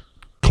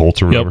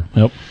Colts or whatever."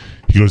 Yep.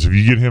 He goes, "If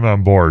you get him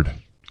on board,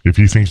 if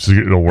he thinks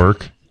it'll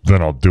work,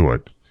 then I'll do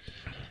it."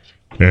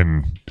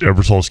 And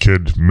Ebersol's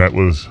kid met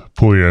with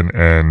Polian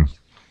and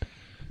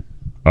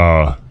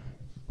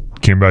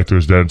came back to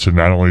his dad and said,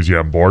 "Not only is he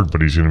on board,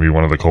 but he's going to be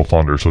one of the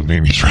co-founders with me,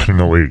 and he's running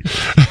the league."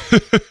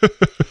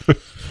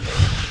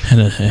 And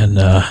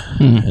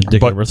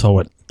Dick Ebersol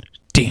went,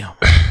 damn.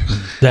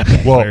 That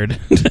backfired.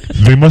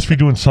 They must be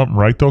doing something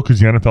right though, because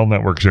the NFL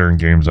Network's airing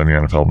games on the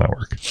NFL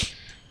Network.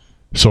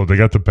 So they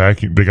got the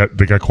backing. They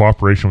got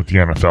cooperation with the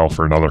NFL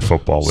for another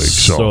football league.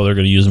 So they're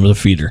going to use them as a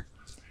feeder.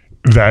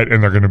 That,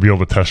 and they're going to be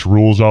able to test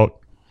rules out,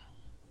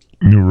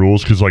 new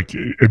rules. Because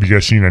have you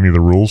guys seen any of the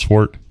rules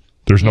for it?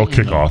 There's no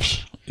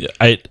kickoffs.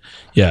 I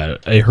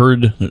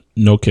heard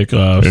no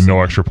kickoffs and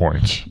no extra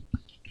points.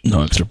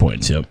 No extra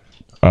points. Yep.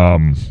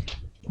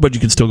 But you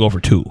can still go for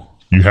 2.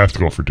 You have to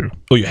go for 2.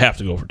 Oh, you have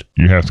to go for 2.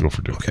 You have to go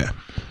for 2. Okay.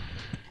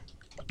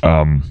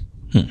 And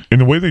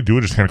the way they do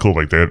it is kind of cool.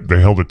 Like they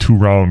held a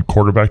 2-round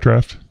quarterback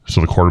draft,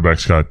 so the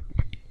quarterbacks got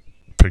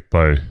picked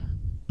by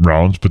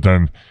rounds. But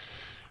then,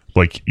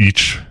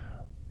 each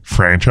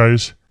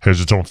franchise has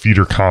its own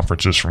feeder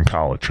conferences from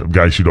college of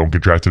guys who don't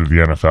get drafted to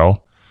the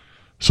NFL.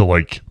 So,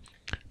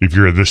 if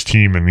you're this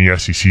team and the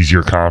SEC's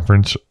your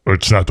conference,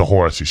 it's not the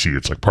whole SEC.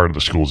 It's part of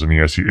the schools in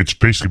the SEC. It's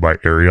basically by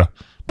area,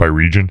 by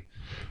region.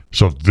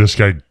 So if this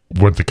guy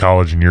went to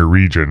college in your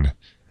region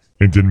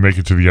and didn't make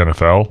it to the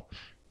NFL,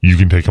 you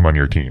can take him on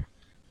your team.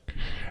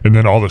 And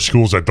then all the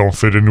schools that don't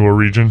fit into a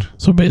region.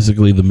 So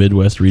basically the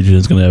Midwest region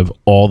is going to have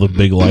all the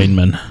big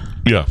linemen.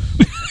 Yeah.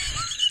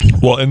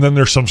 Well, and then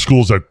there's some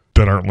schools that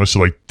aren't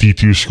listed, like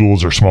D2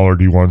 schools or smaller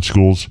D1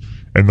 schools.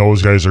 And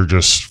those guys are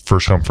just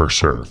first come, first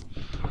serve.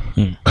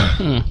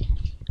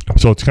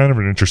 So it's kind of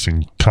an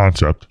interesting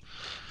concept.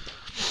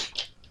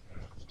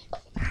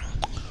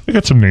 I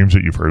got some names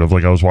that you've heard of.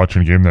 I was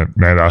watching a game that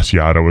Matt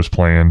Asiata was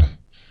playing.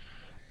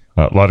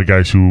 A lot of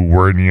guys who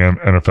were in the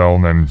NFL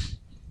and then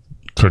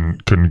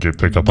couldn't get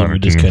picked up on a we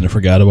team. just kind of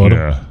forgot about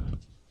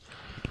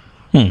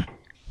him.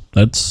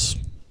 That's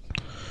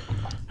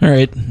all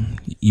right.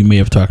 You may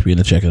have talked me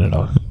into checking it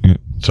out. Yeah.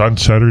 It's on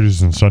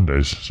Saturdays and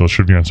Sundays, so it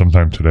should be on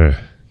sometime today.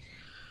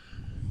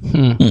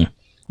 All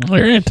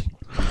right.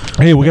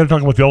 Hey, we got to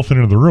talk about the elephant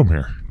in the room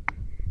here.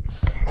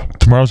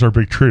 Tomorrow's our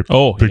big trip.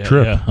 Big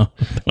trip. Yeah.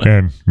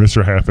 And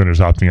Mr. Haffman is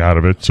opting out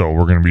of it, so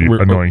we're going to be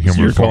annoying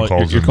him with phone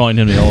calls. You're calling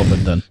him the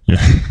elephant then.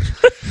 Yeah.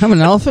 I'm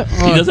an elephant?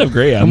 He does have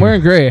gray on. I'm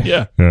wearing gray.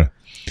 Yeah. Yeah.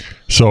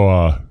 So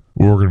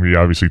we're going to be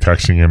obviously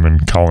texting him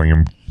and calling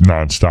him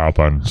nonstop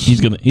on. He's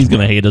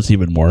gonna hate us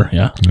even more.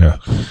 Yeah. Yeah.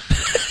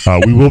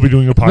 We will be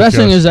doing a podcast. The best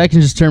thing is I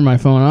can just turn my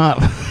phone off.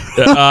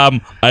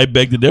 I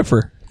beg to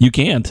differ. You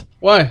can't.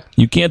 Why?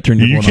 You can't turn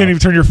your phone You off. can't even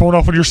turn your phone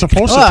off when you're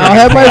supposed to.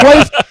 I'll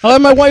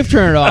have my wife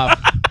turn it off.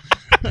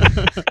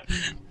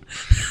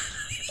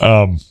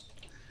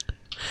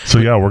 So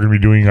yeah, we're going to be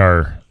doing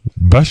our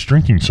best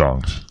drinking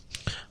songs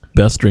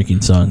Best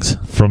drinking songs.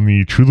 from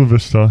the Chula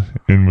Vista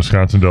in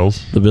Wisconsin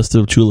Dells, The Vista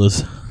of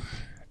Chulas.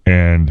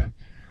 and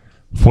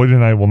Floyd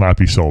and I will not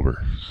be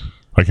sober.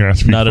 I can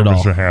speak Not for at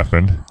all. Mr.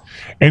 Haffman.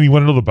 And you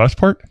want to know the best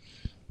part?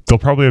 They'll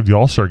probably have the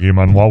All-Star game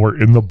on while we're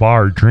in the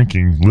bar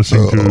drinking,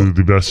 listening to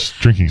the best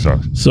drinking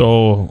songs.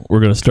 So we're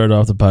gonna start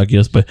off the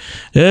podcast by,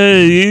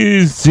 hey,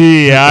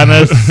 easy,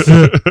 honest.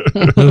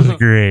 This is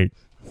great.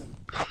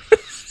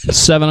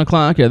 7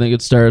 o'clock, I think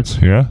it starts.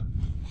 Yeah?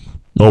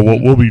 Oh,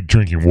 we'll be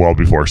drinking well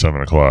before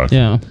 7 o'clock.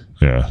 Yeah.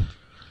 Yeah.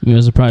 You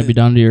guys will probably be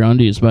down to your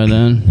undies by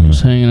then.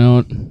 Just hanging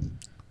out.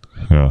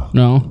 Yeah.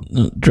 No?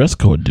 Dress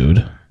code,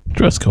 dude.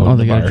 Dress code. Oh, in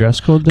they the got bar. a dress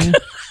code there?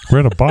 We're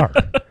at a bar.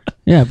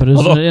 Yeah, but is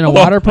it in a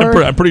water park?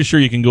 I'm pretty sure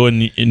you can go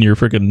in your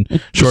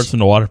freaking shorts in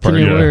the water park.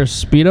 Can you yeah. wear a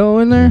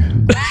Speedo in there?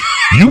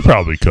 You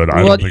probably could.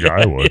 I What? don't think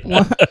I would.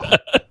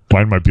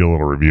 Mine might be a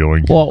little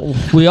revealing. Well,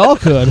 we all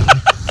could.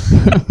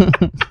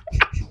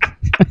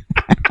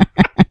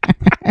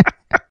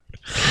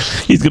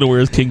 He's gonna wear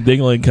his King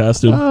Dingling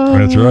costume.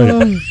 That's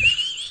right.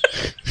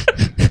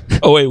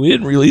 Oh wait, we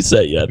didn't release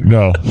that yet.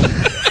 No.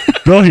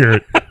 They'll hear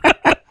it.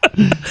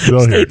 They'll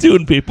hear Stay it.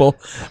 tuned, people.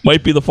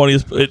 Might be the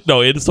funniest.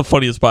 No, it's the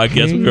funniest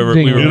podcast we've ever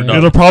done.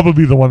 It'll probably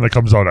be the one that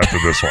comes out after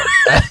this one.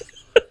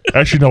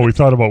 Actually, no, we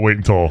thought about waiting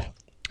until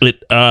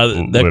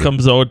That Later.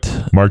 comes out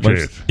March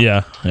 8th.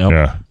 Yeah. Yep.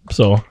 Yeah.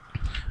 So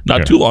not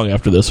Yeah. too long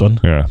after this one.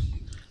 Yeah.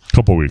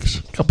 Couple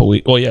weeks. Couple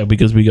weeks. Well, yeah,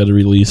 because we got to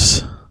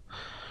release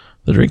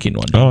the drinking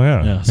one. Oh,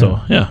 yeah. Yeah.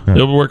 So yeah,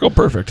 it'll work out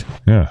perfect.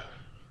 Yeah.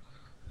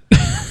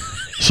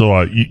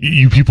 So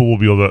you people will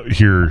be able to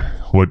hear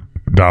what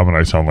Dom and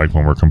I sound like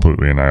when we're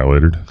completely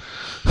annihilated.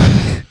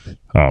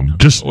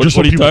 Just What so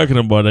are you people, talking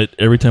about?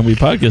 Every time we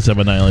podcast, I'm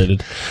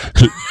annihilated.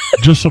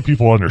 just so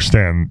people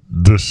understand,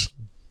 this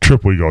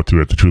trip we go to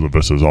at the Chula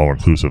Vista is all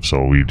inclusive,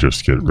 so we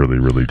just get really,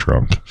 really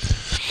drunk.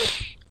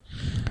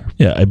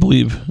 Yeah, I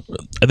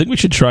think we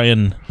should try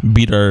and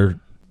beat our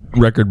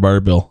record bar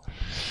bill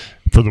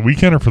For the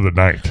weekend or for the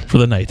night? for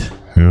the night.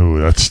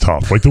 Ooh, that's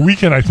tough. Like the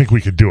weekend, I think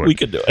we could do it. We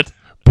could do it.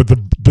 But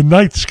the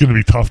night's going to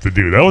be tough to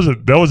do. That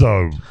was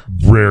a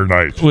rare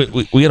night.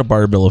 We had a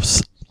bar bill of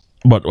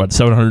what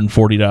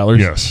 $740.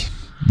 Yes,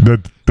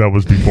 that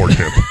was before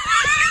tip.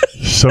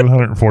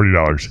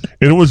 $740,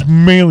 and it was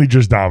mainly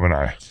just Dom and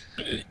I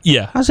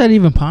Yeah. How's that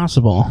even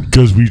possible?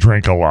 because we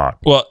drank a lot.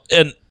 Well,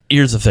 and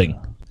here's the thing: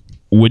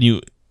 we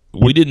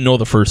didn't know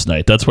the first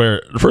night. That's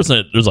where the first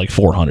night there's like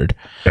 400.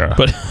 Yeah,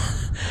 But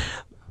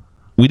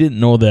we didn't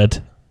know that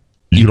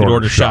you could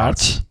order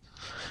shots.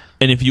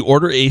 And if you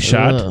order a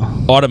shot,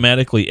 Ugh.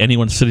 automatically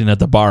anyone sitting at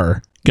the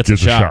bar gets a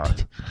Gets a shot.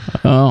 shot.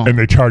 Oh. And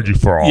they charge you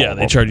for all Yeah, of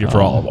they them. charge you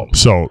for all of them.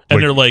 So,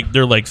 And like,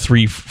 they're like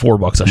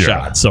 $3-4 a Yeah.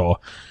 shot. So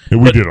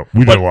we did a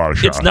but lot of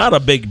shots. It's not a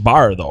big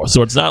bar though,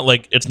 so it's not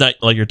like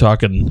you're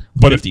talking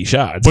But 50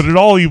 shots. But it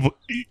all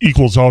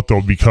equals out,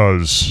 though,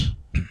 because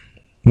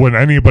when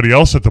anybody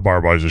else at the bar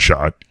buys a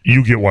shot,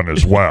 you get one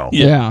as well.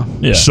 Yeah.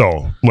 yeah.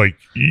 So, like,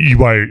 you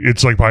buy,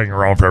 it's like buying a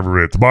round for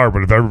everybody at the bar,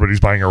 but if everybody's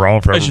buying a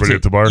round for I should everybody say,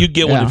 at the bar, you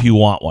get one Yeah. if you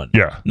want one.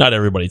 Yeah. Not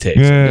everybody takes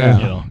Yeah.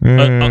 it. You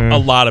know, a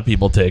lot of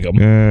people take them.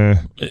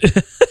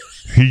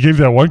 He gave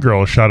that one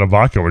girl a shot of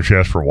vodka when she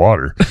asked for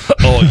water.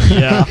 Oh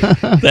yeah,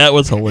 that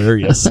was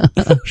hilarious.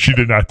 She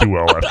did not do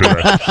well after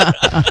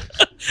that.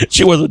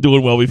 She wasn't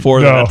doing well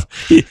before No.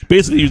 that.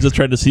 Basically, he was just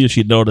trying to see if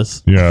she'd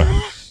notice.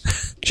 Yeah.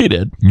 She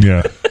did.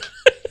 Yeah.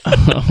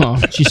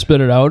 She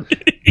spit it out.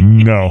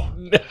 No.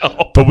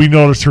 But we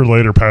noticed her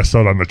later passed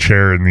out on the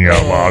chair in the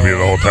lobby of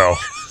the hotel.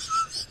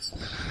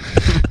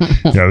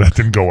 Yeah, that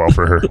didn't go well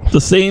for her. The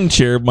same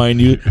chair,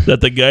 mind you,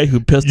 that the guy who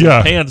pissed his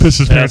Yeah, pants pissed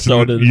his pants passed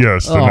out in.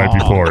 yes, the night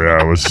before.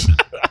 Yeah, it was.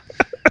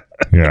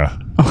 Yeah,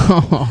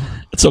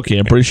 It's okay.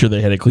 I'm pretty sure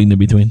they had it cleaned in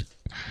between.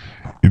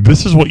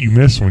 this is what you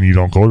miss when you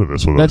don't go to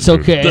this with That's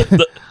us. dude.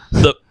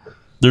 okay.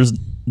 There's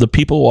the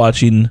people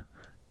watching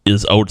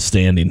is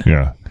outstanding.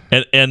 Yeah,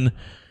 And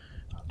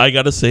I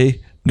gotta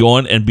say,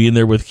 going and being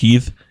there with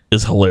Keith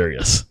is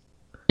hilarious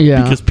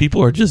Yeah. because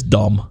people are just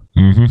dumb.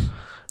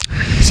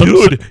 Some-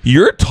 Dude,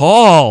 you're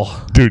tall.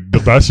 dude, the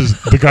best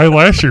is the guy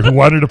last year who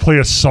wanted to play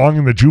a song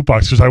in the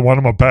jukebox because I won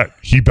him a bet.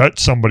 He bet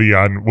somebody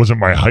on, was it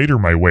my height or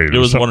my weight? It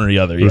was one or the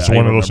other. It was Yeah,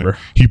 one I of those. remember.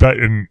 He bet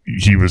and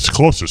he was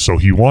closest, so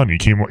he won.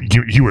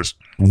 He was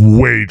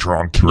way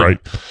drunk, right?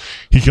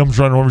 He comes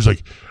running over. He's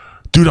like,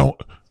 "Dude, I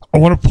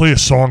want to play a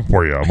song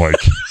for you." I'm like,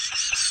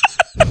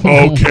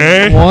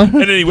 "Okay." What?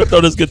 And then he whipped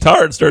out his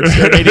guitar and started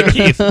serenading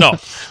Keith. No.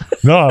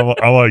 No,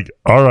 I'm like,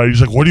 "All right."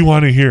 He's like, "What do you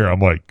want to hear?" I'm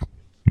like,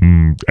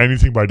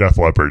 anything by Def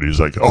Leppard. He's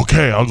like,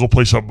 "Okay, I'll go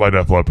play something by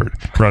Def Leppard."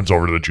 Runs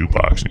over to the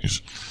jukebox and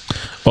he's,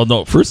 Well,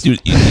 no. First, you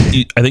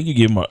I think you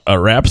gave him a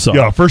rap song.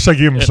 yeah. First, I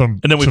gave him some,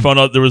 And then we found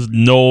out there was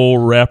no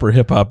rap or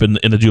hip hop in the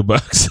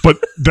jukebox. but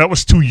that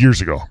was 2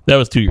 years ago. That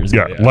was 2 years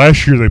Yeah, ago.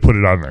 last year they put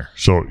it on there,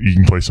 so you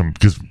can play some.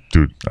 Because,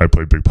 dude, I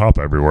play Big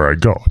Papa everywhere I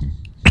go.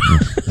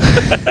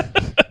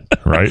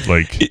 Right,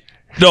 like,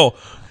 No.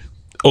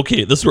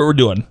 Okay, this is what we're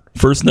doing.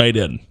 First night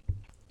in.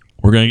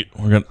 We're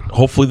gonna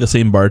hopefully the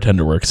same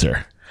bartender works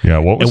there. yeah.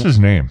 What was his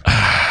name?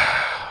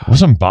 It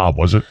wasn't Bob,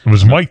 was it? It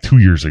was Mike 2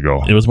 years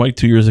ago. It was Mike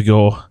 2 years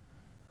ago.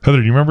 Heather,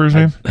 do you remember his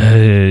name?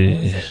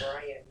 Hey.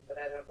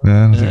 Yeah, I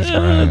don't think it's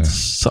Brian.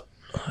 So,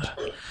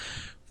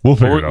 We'll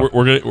figure it out.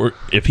 we're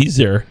if he's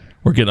there,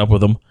 we're getting up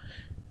with him.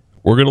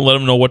 We're gonna let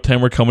him know what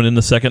time we're coming in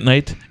the second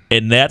night,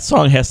 and that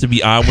song has to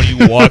be on when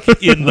you walk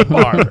in the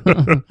bar.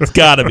 It's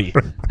gotta be.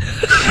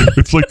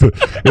 It's like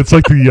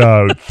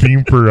the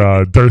theme for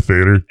Darth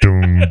Vader.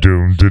 Doom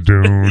doom da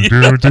doom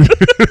doom. Doom.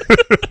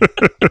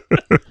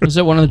 Is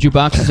that one of the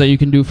jukeboxes that you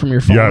can do from your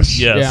phone? Yes.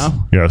 Yes. Yeah.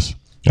 Yes,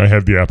 I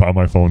have the app on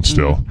my phone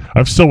still.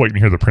 I'm still waiting to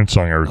hear the Prince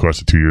song I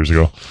requested 2 years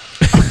ago.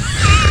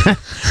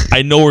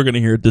 I know we're gonna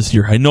hear it this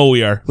year. I know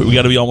we are, but we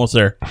got to be almost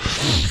there.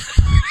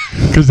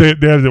 Because they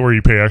have it where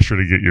you pay extra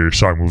to get your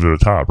song moved to the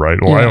top, right?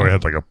 Well, I Yeah. only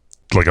had like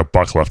a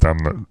buck left on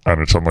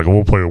it, so I'm like,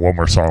 we'll play one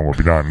more song, we'll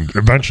be done.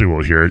 Eventually,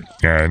 we'll hear it.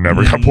 Yeah, it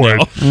never got played.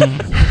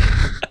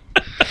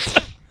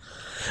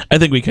 I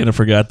think we kind of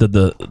forgot that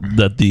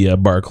the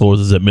bar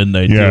closes at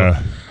midnight.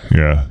 Yeah,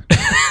 yeah.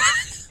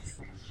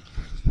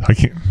 I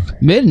can't.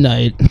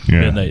 Midnight.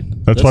 Yeah,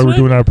 Midnight. That's why we're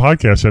doing our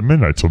podcast at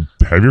midnight. So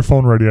have your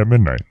phone ready at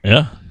midnight. Too.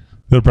 Yeah,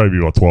 It'll probably be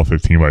about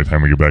 12:15 by the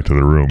time we get back to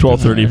the room.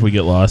 12:30 if we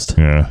get lost.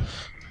 Yeah.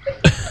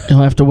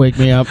 You'll have to wake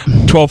me up.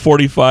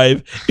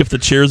 12:45 if the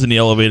chair's in the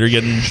elevator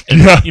getting,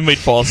 and Yeah. you might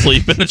fall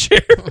asleep in the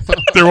chair,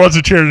 There was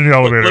a chair in the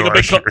elevator like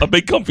last year. a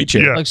big comfy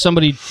chair. Yeah. Like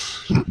somebody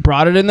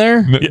brought it in there,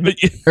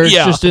 or it's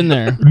Yeah. just in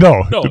there.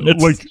 No, No,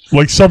 it's-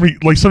 like somebody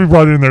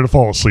brought it in there to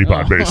fall asleep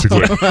on,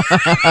 basically.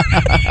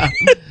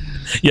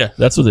 Yeah,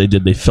 that's what they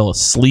did. They fell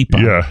asleep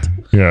on Yeah,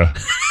 yeah.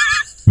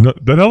 No,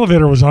 that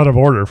elevator was out of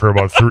order for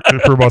about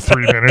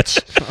 3 minutes.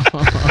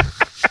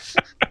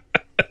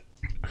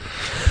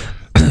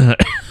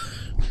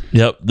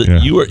 Yep. Yeah.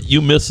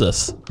 You miss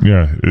us.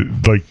 Yeah,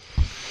 like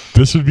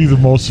this would be the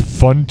most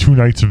fun 2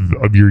 nights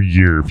of your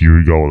year if you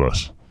would go with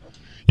us.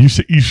 You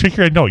shake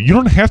your head. No, you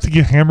don't have to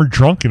get hammered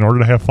drunk in order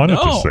to have fun at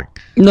No. this thing.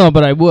 No,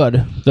 but I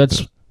would. That's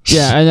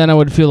and then I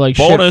would feel like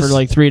Bonus. shit for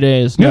like 3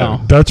 days. Yeah,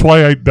 No, that's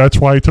why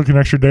I took an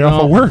extra day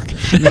off No. of work.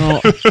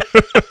 no,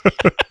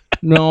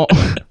 no.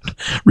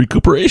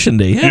 Recuperation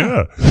day. Yeah,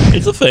 Yeah,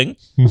 it's a thing.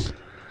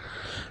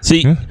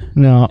 See,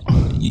 No.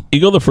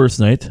 you go the first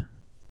night,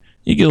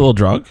 you get a little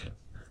drunk,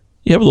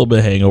 you have a little bit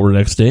of hangover the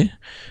next day,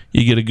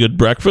 you get a good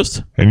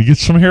breakfast and you get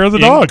some hair of the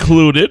dog.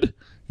 included,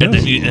 and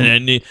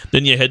Yes.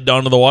 then you head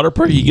down to the water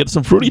park. You get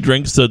some fruity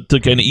drinks to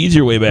kind of ease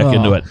your way back Oh.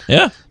 into it.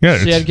 Yeah, Yeah,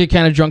 See, I'd get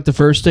kind of drunk the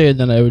first day, and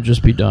then I would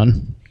just be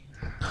done.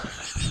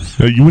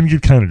 you wouldn't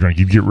get kind of drunk.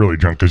 You'd get really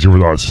drunk because you're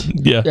with us.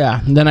 yeah.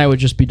 Yeah, and then I would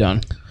just be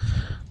done.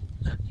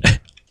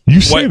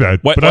 You say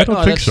that, but I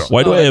don't think so.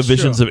 Why do I have that's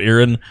visions true. of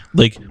Aaron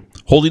like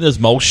holding his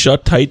mouth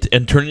shut tight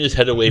and turning his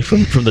head away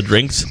from the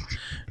drinks,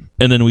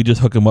 and then we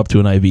just hook him up to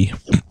an IV?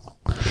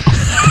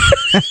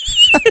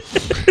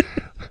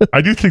 I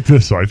do think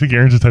this, though. I think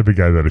Aaron's the type of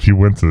guy that if he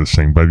went to this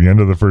thing, by the end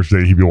of the first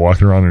day, he'd be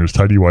walking around in his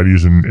tidy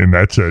whities, and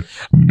that's it.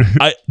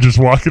 Just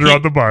walking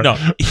around the bar. No,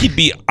 he'd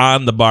be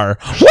on the bar.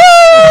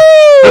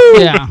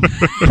 Yeah,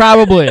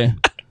 probably.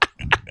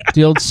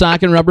 The old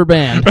sock and rubber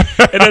band.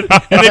 And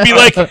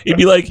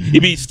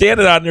he'd be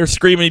standing out there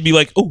screaming. He'd be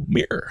like, "Oh,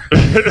 mirror!"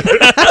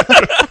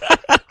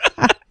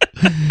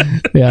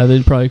 Yeah,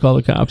 they'd probably call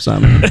the cops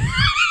on him.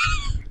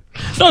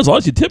 No, as long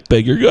as you tip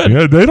big, you're good.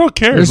 Yeah, they don't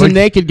care. There's Like, a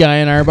naked guy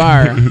in our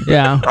bar.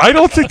 Yeah. I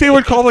don't think they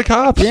would call the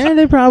cops. Yeah,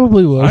 they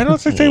probably would. I don't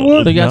think they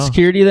would. They got No.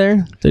 security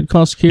there? They'd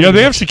call security. Yeah,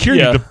 they have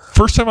security. Yeah. The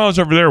first time I was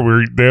over there,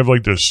 they have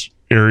like this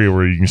area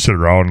where you can sit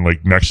around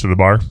like next to the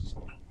bar.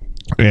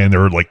 And there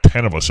were like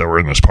 10 of us that were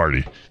in this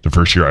party the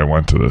first year I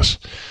went to this.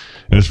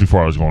 And this is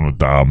before I was going with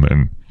Dom.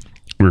 And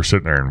we were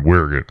sitting there and we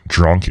were getting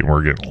drunk and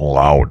we're getting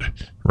loud,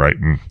 right?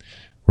 And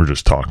we're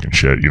just talking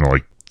shit,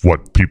 like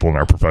what people in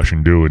our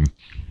profession do. And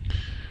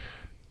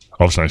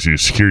all of a sudden I see a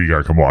security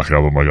guard come walking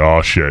up. I'm like,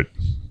 oh shit,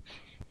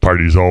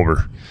 party's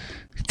over.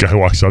 Guy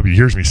walks up, he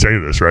hears me say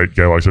this, right?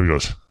 Guy walks up, he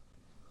goes,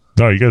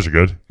 no, you guys are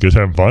good. You guys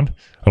having fun?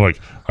 I'm like,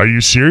 are you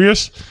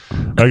serious?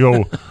 I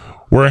go,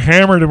 we're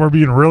hammered and we're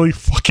being really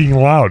fucking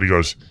loud. He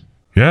goes,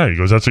 yeah. He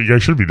goes, that's what you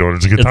guys should be doing.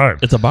 It's a good time.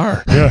 It's a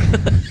bar. Yeah.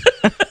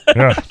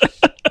 Yeah.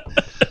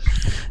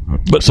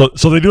 But So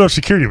they do have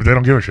security, but they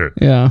don't give a shit.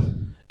 Yeah.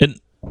 and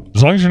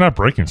As long as you're not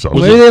breaking stuff.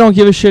 Maybe they don't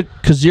give a shit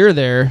because you're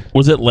there.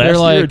 was it last They're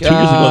year or like, 2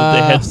 years ago that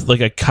they had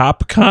like a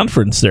cop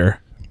conference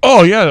there?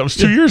 Oh, yeah. That was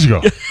 2 years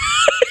ago.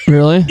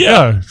 Really?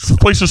 Yeah. The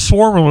place is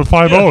swarming with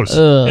 5-0s.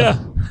 Ugh. Yeah,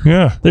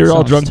 Yeah. they were all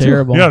Sounds drunk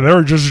terrible. Yeah,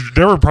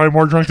 they were probably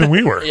more drunk than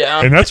we were.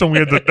 Yeah. And that's when we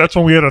had a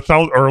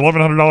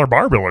 $1,100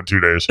 bar bill in 2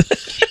 days.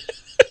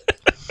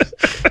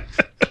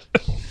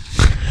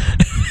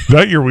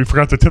 That year we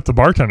forgot to tip the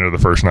bartender the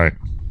first night,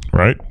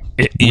 right?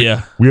 too.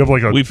 Yeah, We have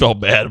like we felt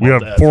bad. we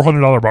have about that.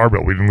 $400 bar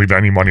bill. We didn't leave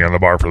any money on the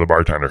bar for the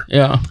bartender.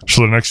 Yeah.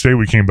 So the next day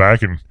we came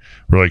back and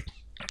we're like,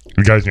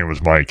 the guy's name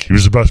was Mike. He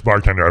was the best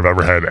bartender I've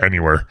ever had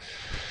anywhere.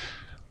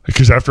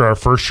 Because after our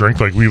first drink,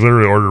 like we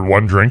literally ordered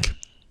one drink,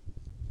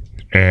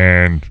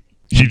 and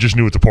he just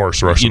knew what to pour us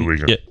the rest of the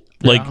weekend. Yeah,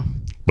 like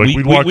Like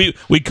we'd walk,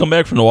 we'd come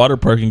back from the water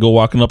park and go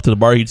walking up to the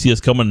bar. He'd see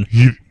us coming.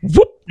 he,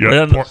 Whoop, yeah,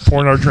 right on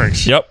pouring our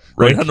drinks. Yep,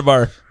 right Like- on the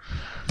bar.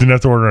 Didn't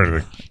have to order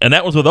anything. And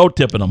that was without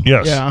tipping them.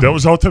 Yes, Yeah. that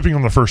was all tipping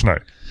on the first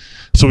night.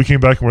 So we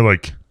came back and we're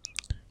like,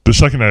 the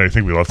second night I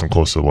think we left them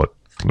close to what?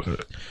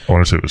 I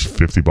want to say it was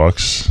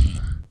 $50.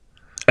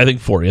 I think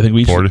 40. I think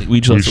we 40. we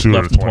just threw it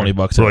left at them 20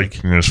 bucks. I We're like,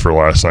 think. this for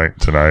last night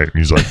tonight. And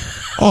he's like,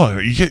 oh,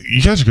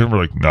 you guys are good. We're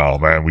like, no,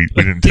 man, we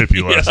didn't tip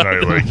you last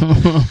night. Like,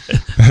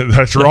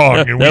 that's wrong,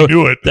 and we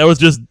knew it. That was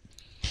just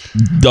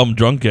dumb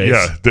drunk guys.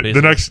 Yeah. The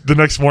basically.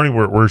 next morning,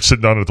 we're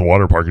sitting down at the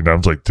water park, and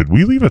Dom's like, did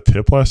we leave a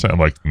tip last night? I'm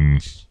like,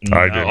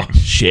 I No, didn't.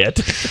 shit.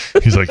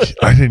 He's like,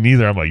 I didn't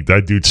either. I'm like,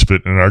 that dude's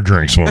spitting in our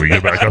drinks when we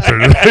get back up there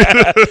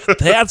today.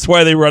 That's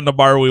why they run the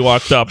bar we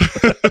walked up.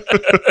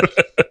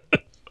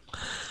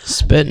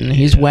 Spitting.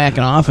 He's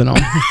whacking off in them.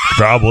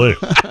 Probably.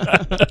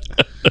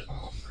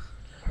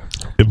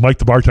 If Mike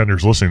the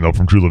bartender's listening, though,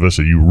 from Chula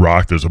Vista, you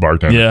rocked as a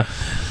bartender. Yeah.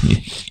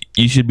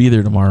 You should be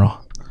there tomorrow.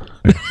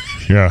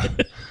 Yeah.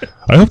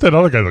 I hope that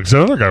other guy looks.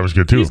 That other guy was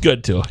good, too. He's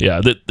good too.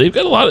 Yeah. They've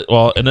got a lot of,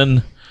 well, and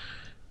then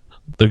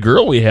the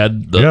girl we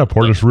had, Yeah,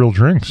 poured us real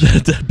drinks.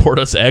 that poured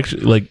us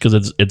actually, like,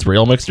 because it's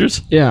rail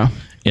mixers. Yeah.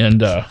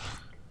 And, oh,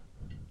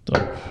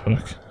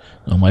 fuck.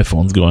 Oh, my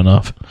phone's going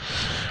off.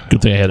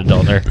 Good thing I had it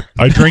down there.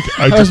 I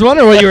I was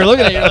wondering what you were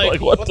looking at. You're like,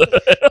 Like, what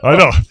the? I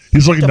know.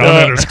 He's looking down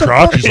at his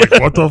crotch. He's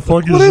like, what the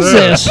fuck is what is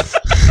that? this?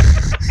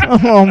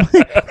 Oh, my.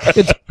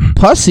 It's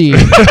pussy.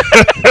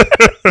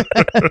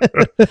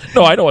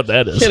 No, I know what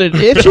that is. And it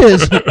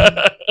itches.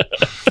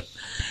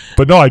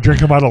 But no, I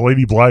drink him out of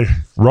Lady Bly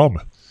rum.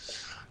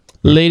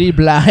 Lady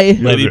Bly.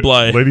 Lady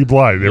Bly. Lady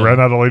Bly. They ran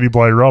out of Lady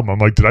Bly rum. I'm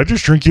like, did I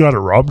just drink you out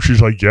of rum?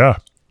 She's like, yeah.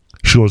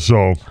 She goes,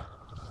 so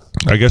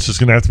I guess it's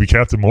going to have to be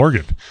Captain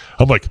Morgan.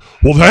 I'm like,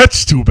 well,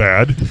 that's too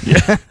bad.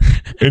 Yeah.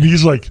 And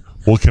he's like,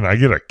 well, can I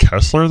get a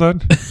Kessler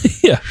then?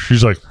 Yeah.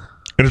 She's like,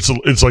 and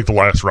it's like the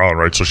last round,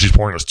 right? So she's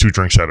pouring us 2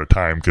 drinks at a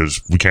time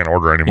because we can't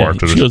order anymore Yeah,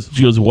 after she this.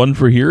 goes one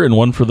for here and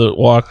one for the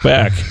walk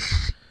back.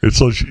 It's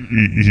so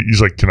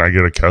he's like, can I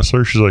get a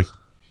Kessler? She's like,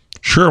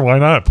 sure, why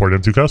not? Poured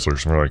him 2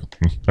 Kesslers. And we're like,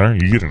 all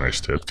right, you get a nice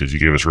tip because you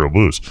gave us real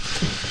booze.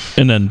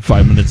 And then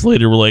 5 minutes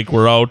later, we're like,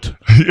 we're out.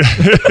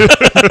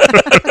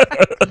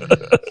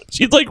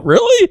 She's like,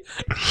 really?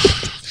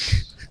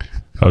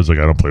 I was like,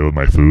 I don't play with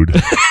my food.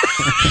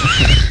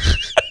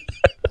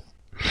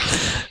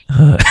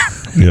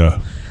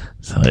 Yeah.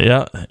 So,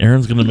 yeah,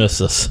 Aaron's going to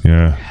miss us.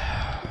 Yeah.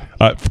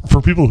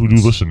 For people who do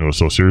listen to us,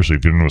 so seriously,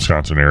 if you're in the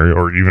Wisconsin area,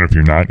 or even if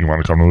you're not, you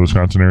want to come to the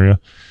Wisconsin area,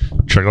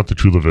 check out the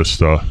Chula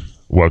Vista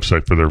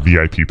website for their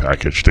VIP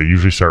package. They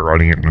usually start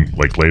running it in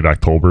like late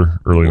October,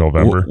 early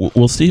November.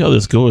 We'll see how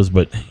this goes,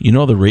 but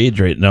the rage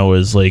right now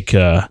is like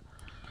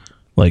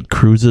like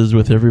cruises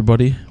with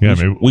everybody. Yeah,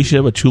 we should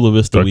have a Chula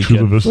Vista A weekend,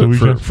 Chula Vista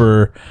weekend?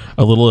 For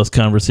a little less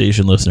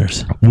conversation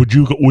listeners. Would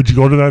you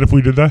go to that if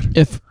we did that?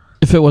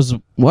 If it was,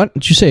 what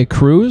did you say, a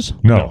cruise?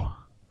 No,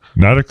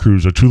 not a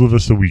cruise, a Chula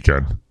Vista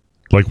weekend.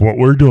 Like what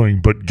we're doing,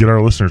 but get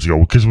our listeners to go,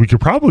 because we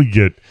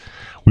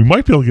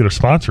might be able to get a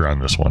sponsor on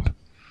this one.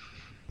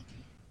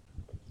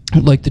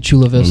 Like the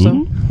Chula Vista?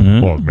 Ooh.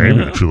 Yeah. Well,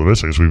 maybe the Chula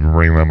Vista, because we've been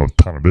bringing them a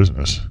ton of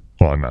business.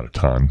 Well, not a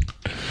ton.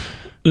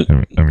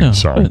 I mean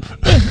some.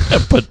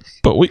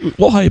 But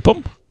we'll hype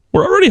them.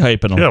 We're already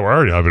hyping them. Yeah, we're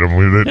already hyping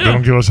them. They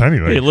don't give us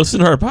anything. Hey, listen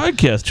to our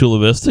podcast, Chula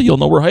Vista. You'll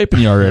know we're hyping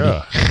you already.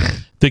 Yeah.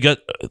 They got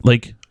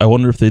I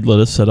wonder if they'd let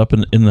us set up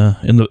in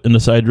the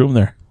side room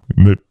there.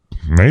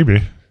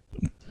 Maybe.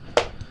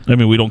 I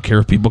mean, we don't care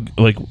if people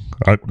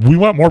we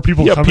want more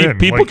people to come in.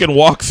 People can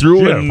walk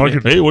through Yeah,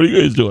 and hey, what are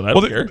you guys doing? I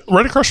don't care.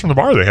 Right across from the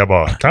bar, they have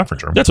a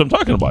conference room. That's what I'm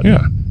talking about.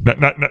 Yeah,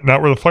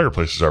 not where the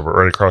fireplaces are, but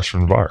right across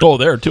from the bar. Oh,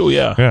 there too.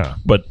 Yeah. Yeah.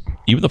 But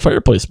even the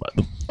fireplace spot,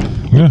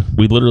 Yeah,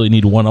 we literally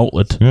need one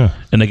outlet. yeah,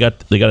 And they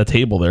got a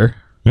table there.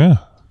 yeah.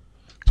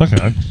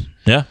 Okay.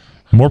 Yeah.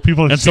 More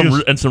people that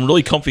And some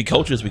really comfy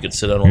couches we could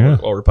sit on Yeah.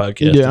 over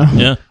podcast. Yeah.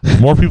 Yeah.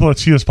 more people that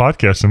see us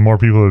podcast and more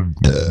people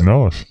that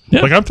know us.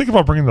 Yeah. Like I'm thinking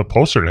about bringing the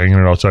poster and hanging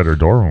it outside our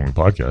door when we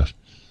podcast.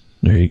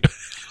 There you go.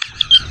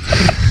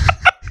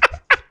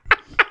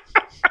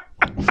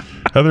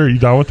 Heather, are you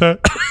down with that?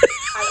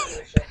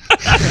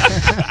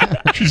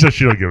 She says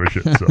she don't give a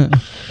shit. So.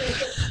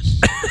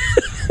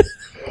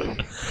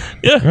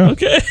 Yeah.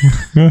 Okay.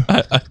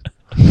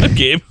 I'm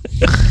game.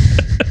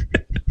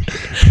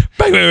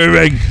 Bang, bang, bang,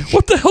 bang.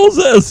 What the hell's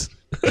this?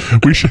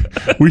 we should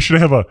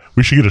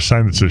get a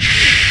sign that says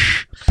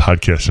 "Shh,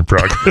 podcast in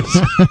progress."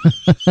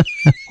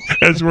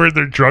 As we're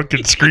there drunk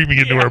and screaming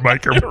into our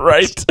microphone.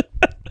 Right.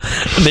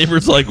 The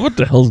neighbor's like, what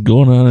the hell's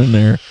going on in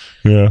there?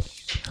 Yeah.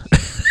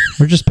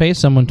 Or just pay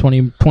someone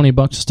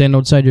 $20 to stand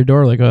outside your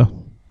door like a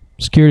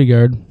security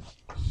guard.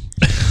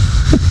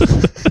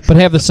 But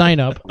have the sign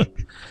up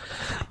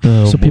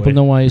so people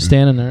know why you're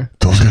standing there.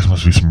 Those guys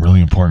must be some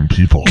really important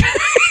people.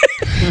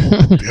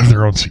 They have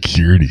their own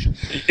security.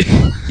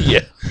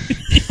 Yeah.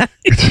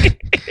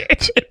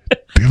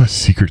 They have a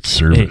secret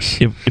service.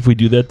 Hey, if we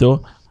do that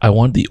though, I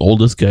want the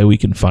oldest guy we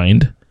can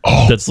find.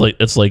 Oh. That's like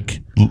like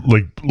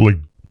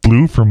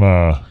Blue from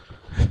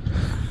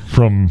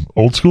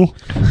Old School.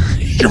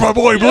 You're my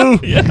boy, Blue.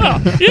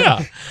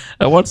 yeah.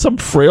 I want some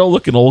frail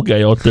looking old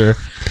guy out there.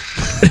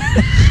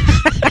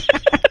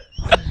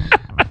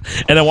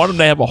 And I want him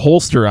to have a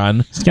holster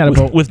on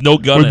with no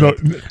gun in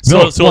it.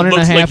 So it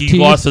looks like he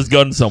lost his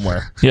gun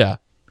somewhere. Yeah.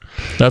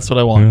 That's what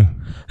I want.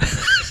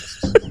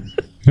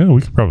 Yeah,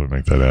 we could probably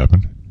make that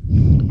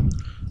happen.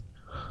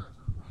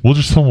 We'll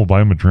just tell him we'll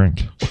buy him a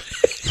drink.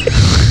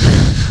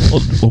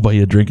 We'll buy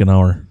you a drink an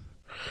hour.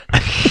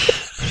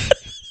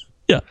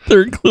 Yeah,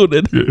 they're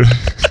included. Yeah.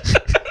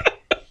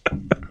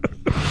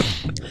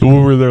 When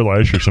we were there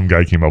last year, some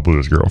guy came up with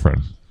his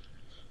girlfriend.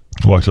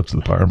 Walks up to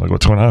the bar. I'm like,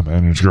 what's going on, man?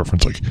 And his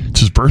girlfriend's like, it's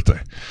his birthday.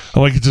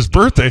 I'm like, it's his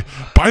birthday?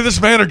 Buy this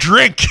man a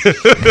drink.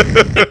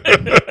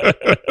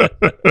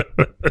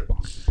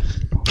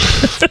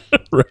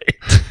 Right.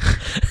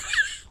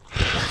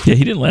 Yeah,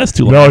 he didn't last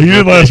too long. No, he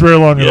didn't last very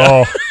long at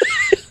all.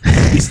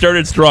 He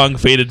started strong,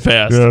 faded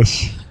fast.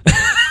 Yes.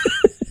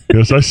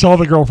 Yes, I saw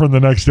the girlfriend the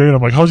next day, and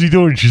I'm like, how's he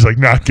doing? She's like,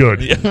 not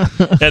good. Yeah.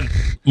 And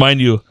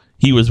mind you,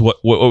 he was,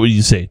 what would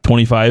you say,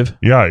 25?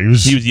 Yeah, he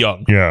was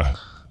young. Yeah.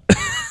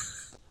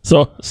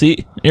 So,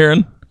 see,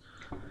 Aaron,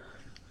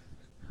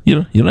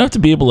 you don't have to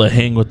be able to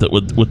hang with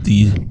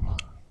the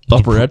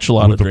upper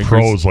echelon with of the drinkers.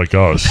 pros like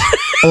us.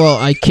 Well,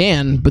 I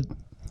can, but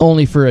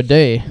only for a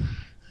day.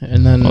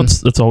 And then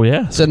That's all we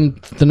ask. then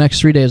the next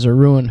 3 days are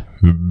ruined.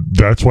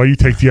 That's why you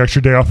take the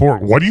extra day off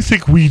work. What do you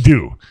think we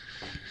do?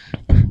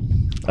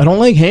 I don't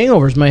like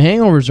hangovers. My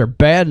hangovers are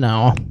bad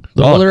now.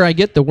 The older I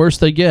get, the worse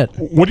they get.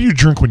 What do you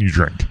drink when you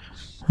drink?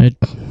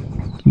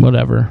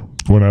 Whatever.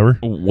 Whatever.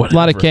 A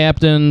lot of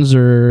captains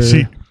or...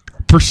 See,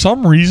 for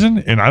some reason,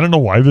 and I don't know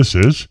why this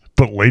is,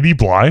 but Lady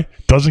Bly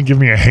doesn't give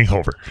me a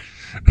hangover.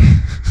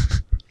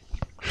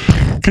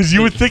 Because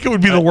you would think it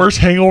would be the worst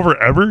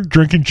hangover ever,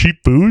 drinking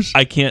cheap booze.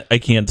 I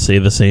can't say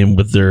the same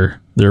with their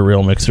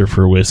rail mixer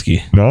for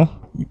whiskey. No?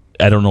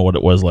 I don't know what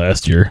it was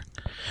last year.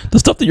 The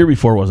stuff the year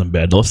before wasn't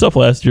bad. The stuff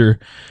last year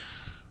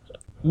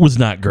was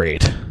not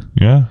great.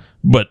 Yeah.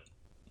 But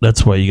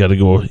that's why you got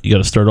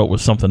to start out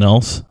with something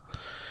else.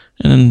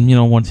 And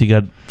then, once you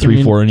got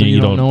 3-4 in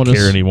you don't notice.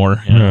 care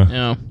anymore.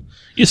 Yeah.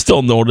 You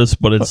still notice,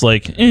 but it's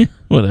like,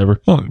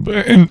 whatever. Well,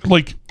 and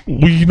like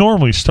we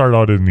normally start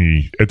out at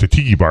the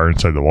tiki bar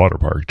inside the water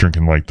park,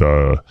 drinking like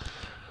the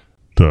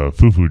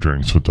foo-foo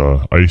drinks with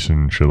the ice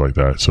and shit like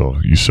that. So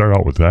you start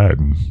out with that,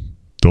 and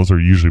those are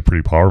usually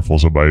pretty powerful.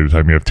 So by the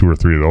time you have 2 or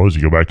 3 of those,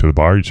 you go back to the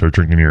bar, you start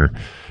drinking your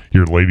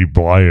Lady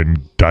Bly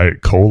and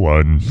Diet Cola,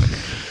 and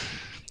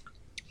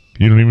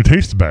you don't even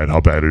taste bad how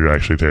bad it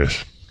actually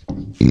tastes.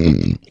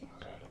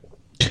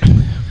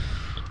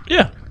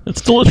 Yeah,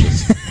 it's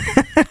delicious.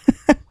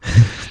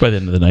 By the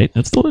end of the night,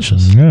 it's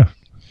delicious. Yeah.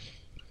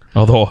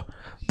 Although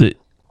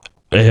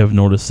have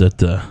noticed that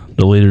the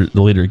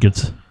later it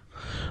gets,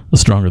 the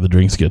stronger the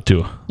drinks get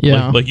too.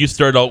 Yeah. Like you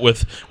start out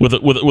with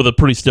a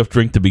pretty stiff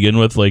drink to begin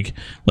with, like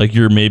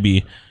you're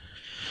maybe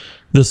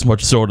this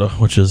much soda,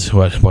 which is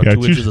what, about 2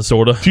 inches of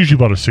soda. It's usually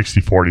about a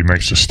 60-40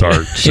 mix to start.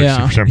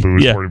 60%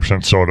 booze, Yeah.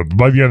 40% soda. But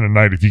by the end of the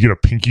night, if you get a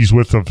pinky's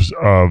width of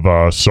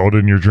soda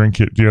in your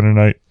drink at the end of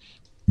the night,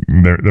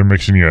 they're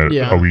mixing you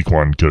a weak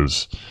one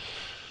because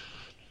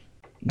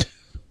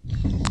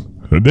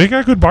they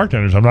got good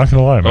bartenders. I'm not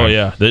going to lie, man. Oh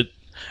yeah,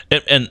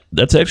 and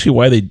that's actually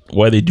why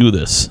they do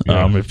this.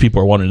 Yeah. If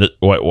people are wondering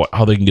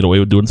how they can get away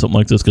with doing something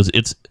like this, because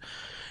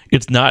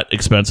it's not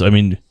expensive. I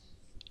mean,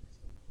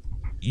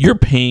 you're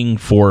paying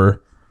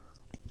for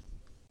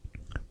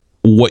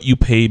what you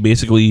pay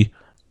basically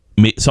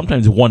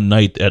sometimes one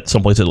night at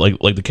someplace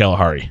like the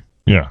Kalahari,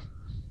 Yeah.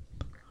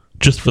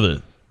 just for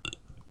the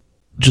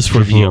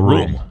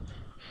room.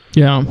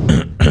 Yeah.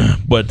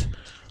 But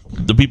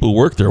the people who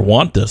work there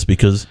want this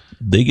because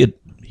they get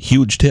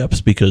huge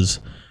tips, because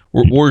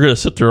we're going to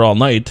sit there all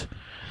night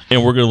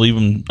and we're going to leave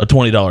them a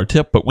 $20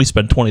 tip, but we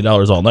spend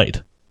 $20 all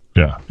night.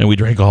 Yeah. And we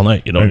drank all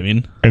night, you know what I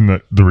mean?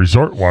 And the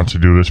resort wants to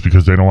do this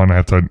because they don't want to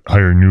have to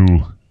hire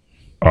new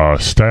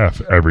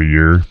staff every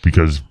year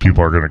because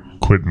people are going to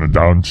quit in the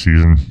down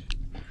season.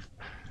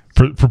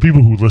 For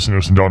people who listen to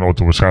this and don't know what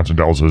the Wisconsin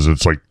Dells is,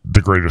 it's like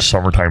the greatest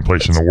summertime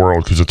place in the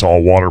world because it's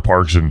all water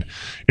parks and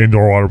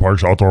indoor water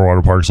parks, outdoor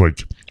water parks.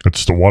 Like,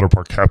 it's the water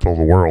park capital of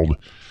the world.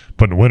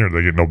 But in the winter,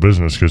 they get no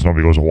business because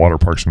nobody goes to water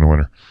parks in the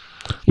winter.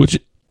 Which,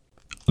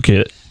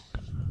 okay,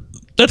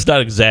 that's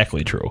not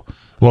exactly true.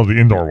 Well, the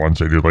indoor ones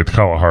they do, like the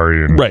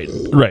Kalahari and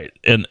Right,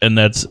 and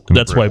that's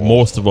why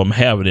most of them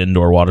have an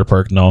indoor water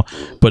park now.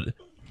 But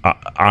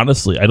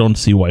honestly, I don't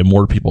see why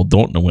more people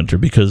don't in the winter,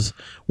 because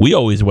we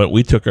always went.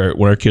 We took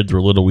when our kids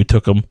were little, we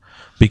took them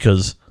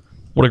because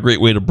what a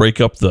great way to break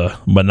up the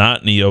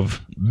monotony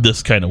of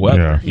this kind of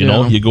weather. Yeah. You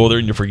know, you go there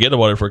and you forget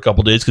about it for a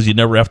couple of days because you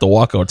never have to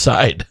walk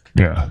outside.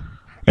 Yeah,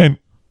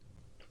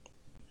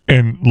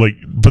 and like,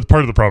 but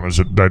part of the problem is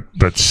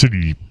that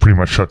city pretty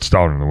much shuts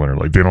down in the winter.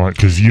 Like, they don't,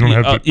 because you don't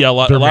have a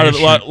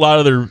lot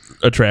of their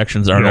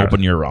attractions aren't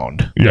open year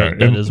round. Yeah,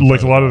 that and is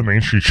like a lot of the Main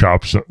Street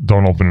shops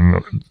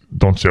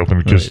don't stay open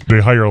because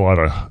they hire a lot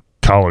of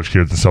college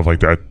kids and stuff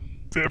like that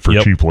for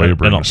cheap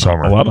labor in the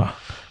summer. A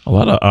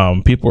lot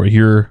of people are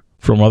here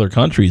from other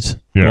countries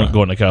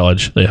going to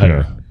college. They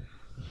hire.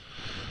 Yeah.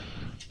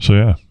 So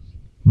yeah,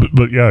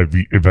 but yeah,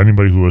 if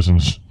anybody who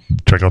listens,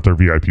 check out their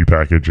VIP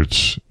package.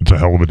 It's a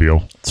hell of a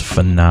deal. It's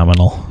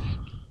phenomenal.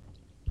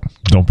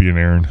 Don't be an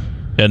Aaron.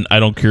 And I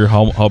don't care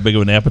how big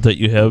of an appetite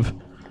you have.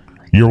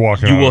 You're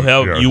walking.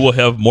 You will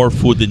have more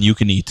food than you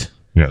can eat.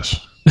 Yes.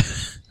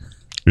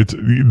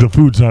 The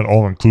food's not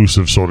all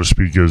inclusive, so to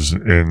speak,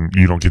 and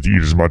you don't get to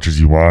eat as much as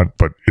you want,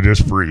 but it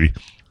is free,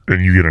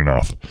 and you get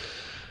enough.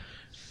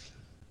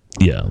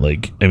 Yeah,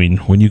 like, I mean,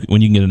 when you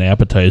can get an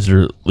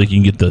appetizer, like,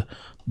 you can get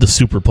the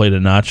super plate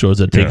of nachos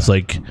that takes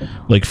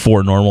like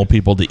 4 normal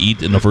people to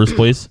eat in the first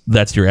place.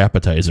 That's your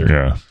appetizer.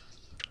 Yeah.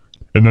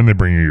 And then they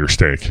bring you your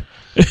steak.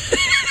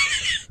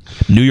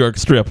 New York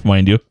strip,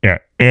 mind you. Yeah,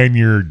 and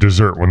your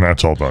dessert when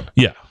that's all done.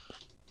 Yeah.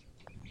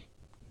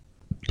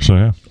 So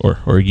yeah.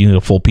 Or you get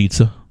a full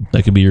pizza.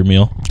 That could be your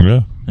meal.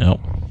 Yeah. Yep.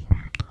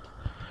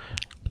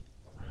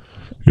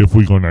 If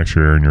we go next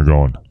year and you're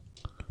going,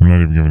 I'm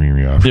not even giving you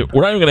the option.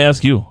 We're not even going to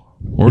ask you.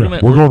 We're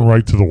going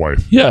right to the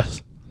wife.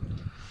 Yes.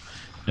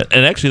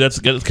 And actually,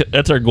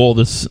 that's our goal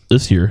this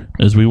year.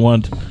 Is we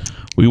want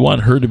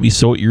her to be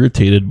so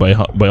irritated by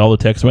all the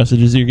text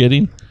messages you're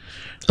getting.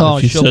 Oh,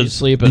 she'll be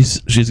sleeping.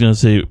 She's going to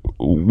say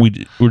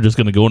we're just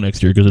going to go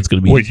next year because it's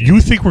going to be. Wait,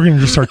 you think we're going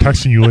to just start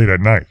texting you late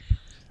at night?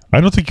 I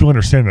don't think you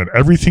understand that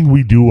everything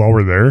we do while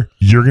we're there,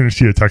 you're going to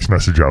see a text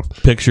message of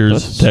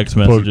pictures, text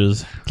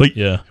messages. Like,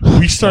 yeah,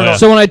 we start off.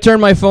 So when I turn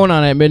my phone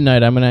on at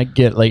midnight, I'm gonna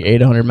get like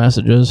 800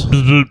 messages.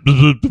 No,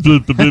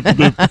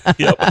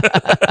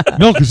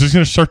 because it's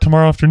going to start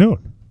tomorrow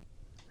afternoon.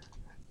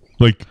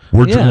 Like,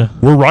 we're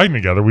riding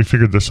together. We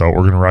figured this out.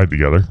 We're going to ride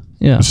together.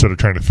 Yeah. Instead of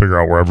trying to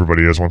figure out where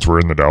everybody is once we're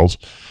in the Dells.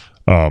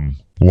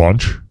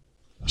 Lunch.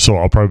 So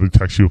I'll probably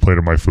text you a plate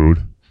of my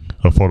food,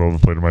 a photo of a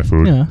plate of my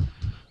food. Yeah.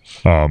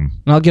 And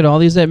I'll get all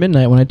these at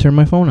midnight when I turn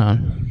my phone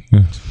on.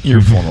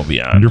 Your phone will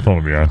be on. Your phone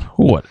will be on.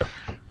 What?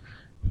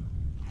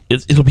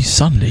 It'll be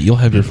Sunday. You'll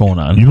have your phone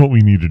on. You know what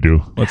we need to do?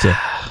 What's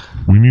that?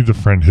 We need to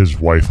friend his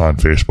wife on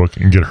Facebook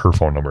and get her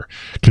phone number.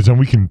 Because then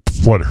we can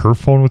flood her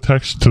phone with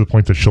texts to the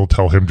point that she'll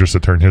tell him just to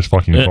turn his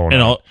fucking phone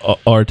on. And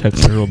our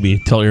text her will be,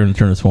 tell Aaron to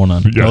turn his phone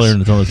on. Yes. Tell Aaron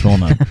to turn his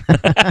phone on.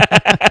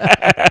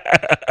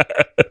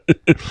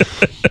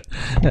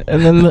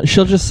 And then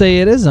she'll just say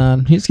it is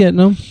on. He's getting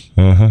them.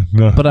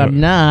 No, But I'm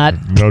not.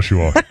 No, she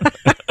won't.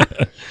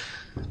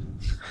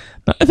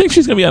 I think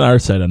she's going to be on our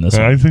side on this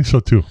one. I think so,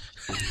 too.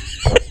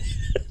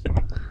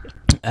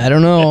 I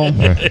don't know.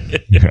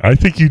 I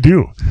think you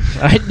do.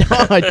 I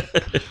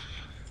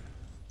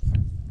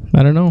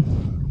don't know.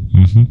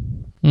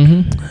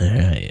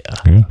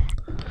 Yeah.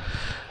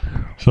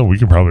 So we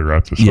can probably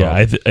wrap this up. Yeah,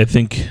 I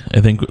think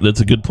that's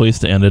a good place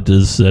to end it,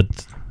 is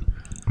that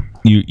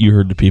you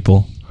heard the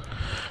people.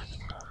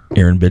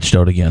 Aaron bitched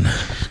out again.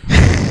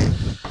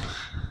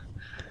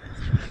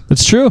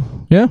 It's true.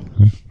 Yeah.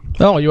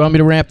 Oh, you want me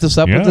to wrap this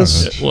up with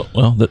this?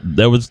 Well,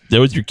 that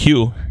was your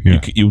cue.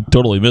 Yeah. You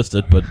totally missed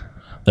it, but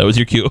that was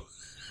your cue.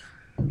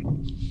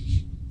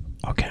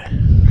 Okay.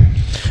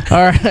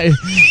 All right.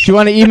 If you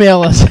want to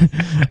email us,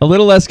 a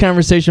little less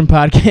conversation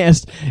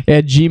podcast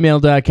at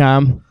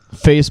gmail.com.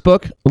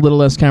 Facebook, a little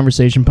less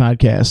conversation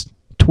podcast.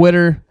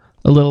 Twitter,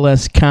 a little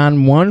less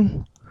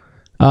con1.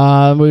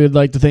 We would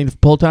like to thank the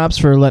Pull Tops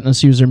for letting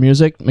us use their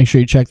music. Make sure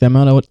you check them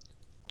out.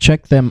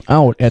 Check them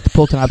out at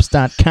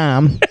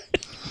thepulltops.com.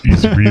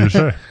 Easy for you to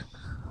say.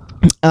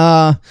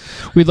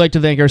 We'd like to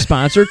thank our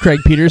sponsor, Craig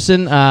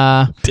Peterson.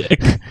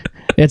 Dick.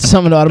 At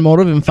Summit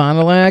Automotive in Fond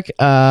du Lac.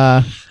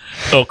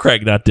 Oh,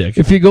 Craig, not Dick.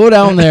 If you go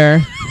down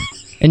there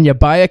and you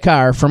buy a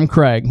car from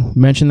Craig,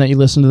 mention that you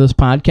listen to this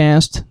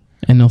podcast,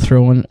 and they'll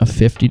throw in a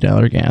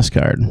 $50 gas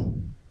card.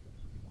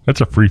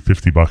 That's a free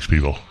 $50,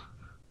 people.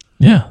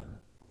 Yeah.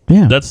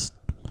 Yeah.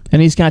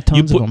 And he's got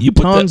tons of them.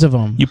 Tons of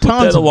them. You put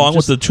that along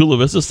with the Chula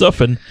Vista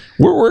stuff, and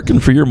we're working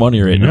for your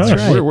money right now.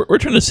 That's right. We're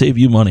trying to save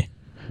you money.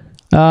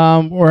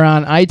 We're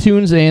on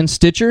iTunes and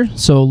Stitcher,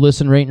 so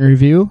listen, rate, and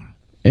review.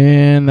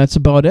 And that's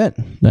about it.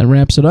 That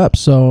wraps it up.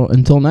 So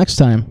until next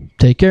time,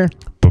 take care.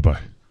 Bye-bye.